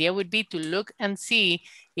 and the idea would be to look and see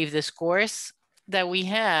if the scores that we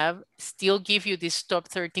have still give you these top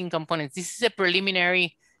 13 components. This is a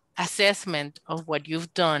preliminary assessment of what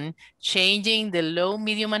you've done, changing the low,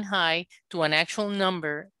 medium, and high to an actual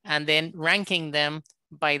number, and then ranking them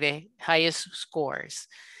by the highest scores.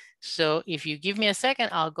 So if you give me a second,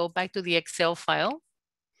 I'll go back to the Excel file.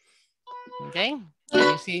 Okay,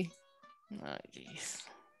 can you see? Oh, geez.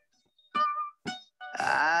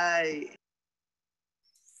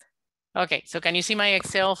 Okay, so can you see my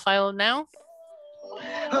Excel file now?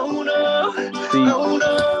 Oh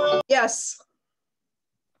no. Yes.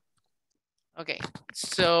 Okay,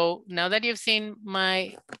 so now that you've seen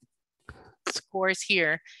my scores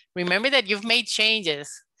here, remember that you've made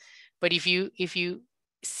changes, but if you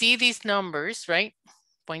see these numbers, right?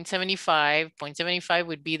 0.75, 0.75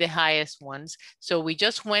 would be the highest ones. So we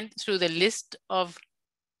just went through the list of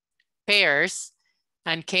pairs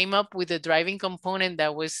and came up with a driving component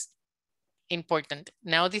that was important.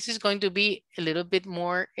 Now this is going to be a little bit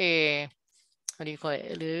more, what do you call it?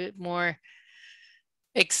 A little bit more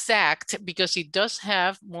exact because it does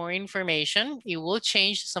have more information. It will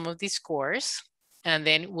change some of these scores, and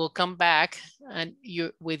then we'll come back and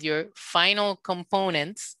with your final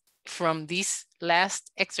components from this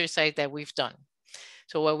last exercise that we've done.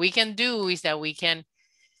 So what we can do is that we can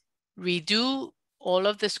redo all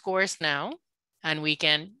of the scores now, and we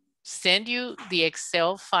can send you the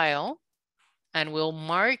Excel file, and we'll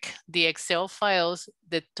mark the Excel files,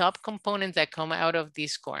 the top components that come out of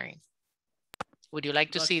this scoring. Would you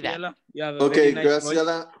like to see that? Okay,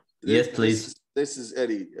 Graciela. Yes, please. This is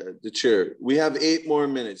Eddie, the chair. We have 8 more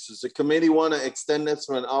minutes. Does the committee want to extend this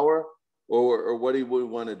for an hour, or what do we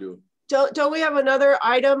want to do? Don't we have another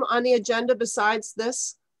item on the agenda besides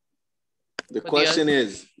this? The question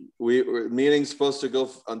is, meeting's supposed to go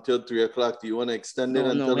until 3 o'clock. Do you want to extend it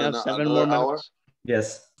until we have 7 another more hour? minutes.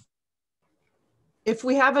 Yes. If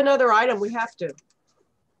we have another item, we have to.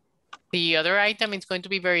 The other item is going to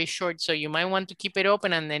be very short, so you might want to keep it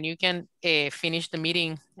open, and then you can finish the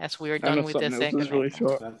meeting as we are done with the second. Really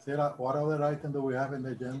short. What other item do we have in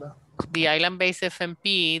the agenda? The island-based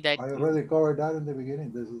FMP that I already covered that in the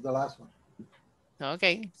beginning. This is the last one.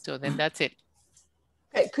 Okay, so then that's it.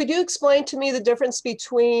 Okay, could you explain to me the difference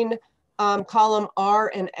between column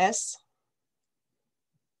R and S?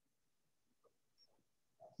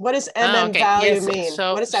 What does MN value mean?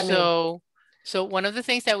 So, what does that mean? So one of the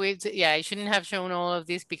things that I shouldn't have shown all of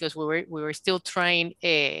this because we were still trying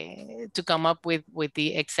to come up with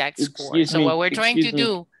the exact score. So what we're trying to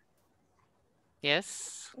do,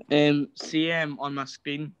 yes. CM on my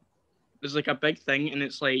screen, there's like a big thing, and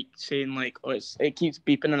it's like saying like, oh, it keeps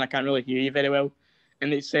beeping, and I can't really hear you very well.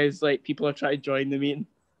 And it says like people are trying to join the meeting.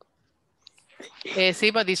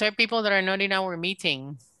 See, but these are people that are not in our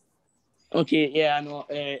meeting. Okay, yeah, I know.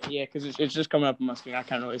 Yeah, because it's just coming up on my screen. I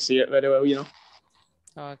can't really see it very well, you know.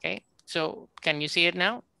 Okay, so can you see it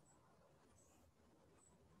now?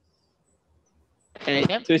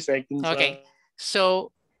 Yep. 2 seconds. Okay,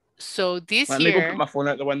 so this Let me go put my phone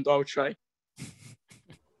out the window. I'll try.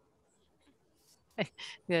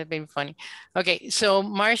 That's been funny. Okay, so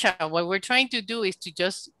Marsha, what we're trying to do is to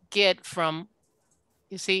just get from,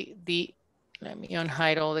 you see let me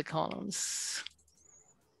unhide all the columns.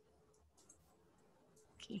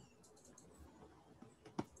 Okay.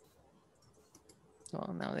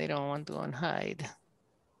 Well, now they don't want to unhide.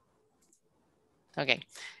 Okay,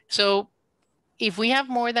 so if we have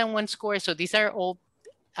more than one score, so these are all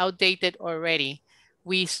outdated already,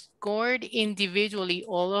 we scored individually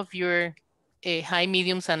all of your high,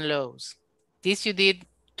 mediums, and lows. This you did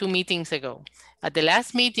 2 meetings ago. At the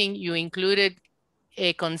last meeting, you included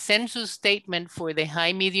a consensus statement for the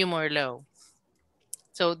high, medium, or low.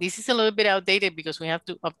 So this is a little bit outdated because we have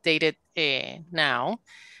to update it now.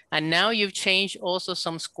 And now you've changed also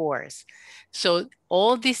some scores. So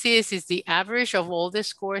all this is the average of all the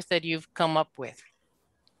scores that you've come up with.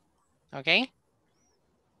 Okay?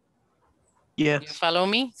 Yeah. You follow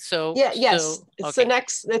me? So Yeah, yes, so, it's okay.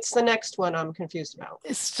 the next one I'm confused about.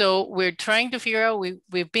 So we're trying to figure out,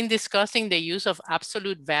 we've been discussing the use of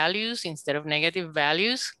absolute values instead of negative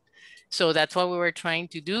values. So that's what we were trying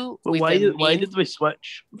to do. But with why did we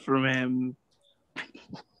switch from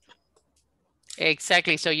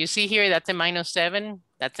Exactly. So you see here, that's a -7.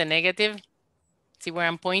 That's a negative. See where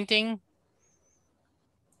I'm pointing?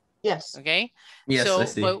 Yes. Okay. Yes, so, I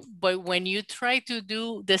see. But when you try to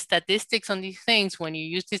do the statistics on these things, when you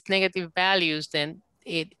use these negative values, then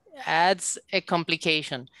it adds a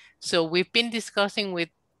complication. So we've been discussing with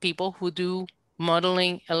people who do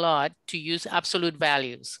modeling a lot to use absolute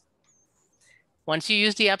values. Once you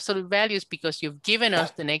use the absolute values, because you've given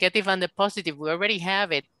us the negative and the positive, we already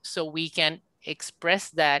have it, so we can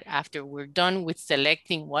express that after we're done with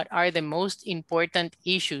selecting what are the most important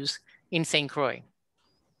issues in St. Croix.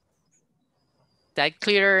 That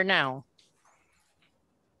clearer now?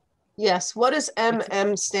 Yes, what does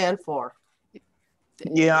MM stand for?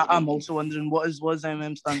 Yeah, I'm also wondering what does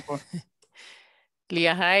MM stand for?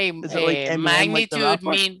 Leahai, Is it like Eminem, magnitude like the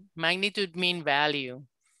rapper? magnitude mean value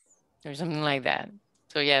or something like that.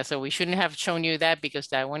 So yeah, so we shouldn't have shown you that because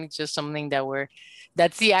that one is just something that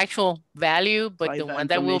that's the actual value, but Private the one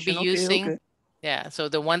that we'll be information. Okay, using. okay. Yeah, so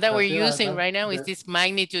the one that we're Graciela, using right now is that- this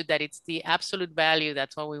magnitude, that it's the absolute value.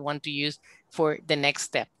 That's what we want to use for the next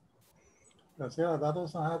step. Graciela, that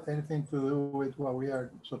doesn't have anything to do with what we are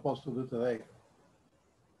supposed to do today.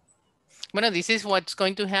 Bueno, this is what's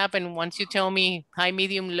going to happen once you tell me high,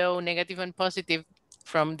 medium, low, negative, and positive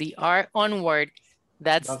from the R onward.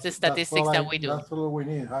 That's the statistics that we do. That's all we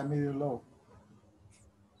need, high, medium, low.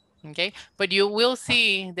 Okay, but you will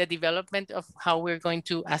see the development of how we're going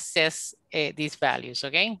to assess these values,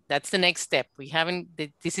 okay? That's the next step. We haven't,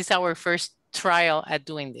 this is our first trial at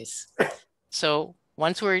doing this. So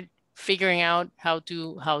once we're figuring out how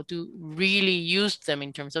to really use them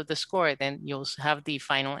in terms of the score, then you'll have the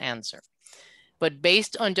final answer. But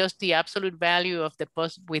based on just the absolute value of the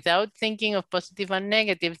without thinking of positive and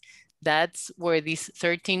negative, that's where these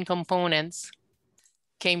 13 components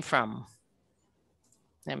came from.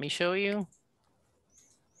 Let me show you.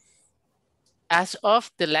 As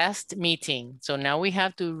of the last meeting, so now we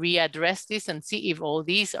have to readdress this and see if all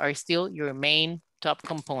these are still your main top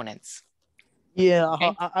components. Yeah,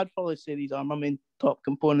 okay? I'd probably say these are my main top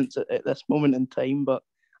components at this moment in time, but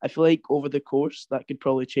I feel like over the course that could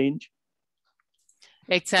probably change.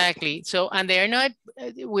 Exactly. So, and they're not,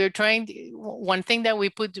 we're trying, one thing that we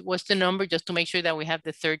put was the number just to make sure that we have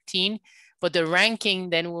the 13, but the ranking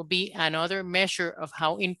then will be another measure of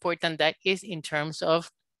how important that is in terms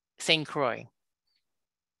of St. Croix.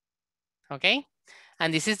 Okay.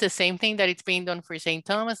 And this is the same thing that it's being done for St.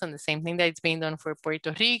 Thomas and the same thing that it's being done for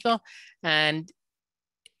Puerto Rico. And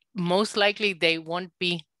most likely they won't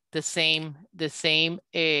be the same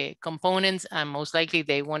components, and most likely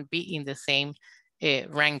they won't be in the same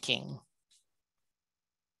ranking.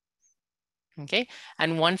 Okay,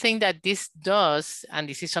 and one thing that this does, and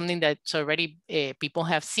this is something that's already people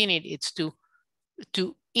have seen it, it's to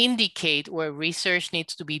indicate where research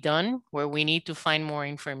needs to be done, where we need to find more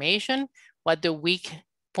information, what the weak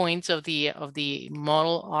points of the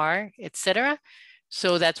model are, etc.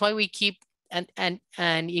 So that's why we keep, and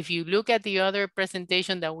if you look at the other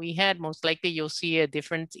presentation that we had, most likely you'll see a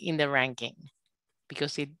difference in the ranking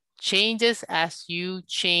because it changes as you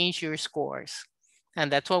change your scores. And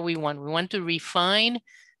that's what we want. We want to refine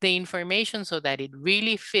the information so that it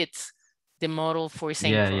really fits the model for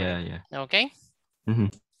St. Croix. Yeah. Okay? Mm-hmm.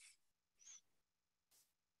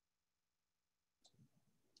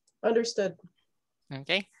 Understood.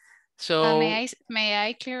 Okay. So may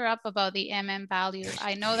I clear up about the MM value?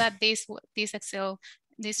 I know that this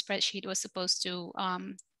spreadsheet was supposed to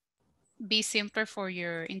be simpler for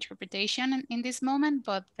your interpretation in this moment,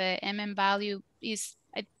 but the MM value is,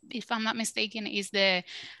 if I'm not mistaken, is the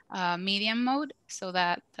medium mode. So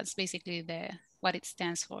that's basically what it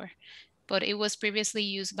stands for. But it was previously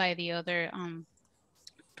used by the other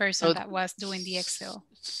person that was doing the Excel.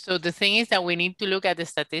 So the thing is that we need to look at the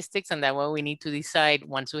statistics, and that way we need to decide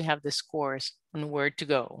once we have the scores on where to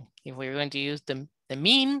go. If we're going to use the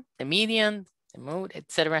mean, the median, the mode,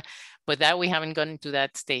 etc. But that we haven't gotten to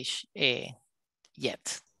that stage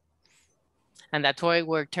yet. And that's why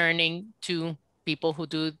we're turning to people who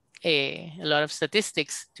do a lot of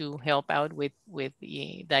statistics to help out with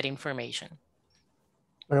that information.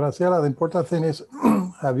 Graciela, the important thing is,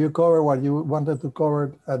 have you covered what you wanted to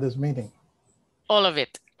cover at this meeting? All of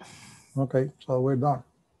it. Okay, so we're done.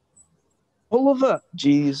 All of it?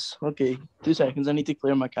 Jeez. Okay, 2 seconds. I need to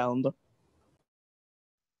clear my calendar.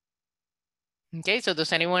 Okay, so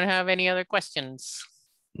does anyone have any other questions?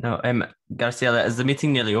 No, Graciela, is the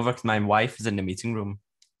meeting nearly over? Because my wife is in the meeting room.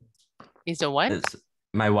 Is the what?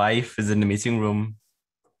 My wife is in the meeting room.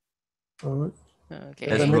 Okay.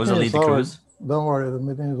 It's Rosalie de Cruz. Don't worry, the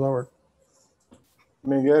meeting is over.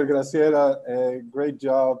 Miguel, Graciela, great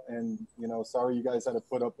job. And, you know, sorry you guys had to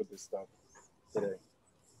put up with this stuff today.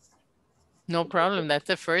 No problem. That's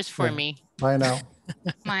the first for me. Bye now.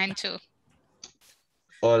 Mine too.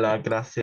 Hola, gracias.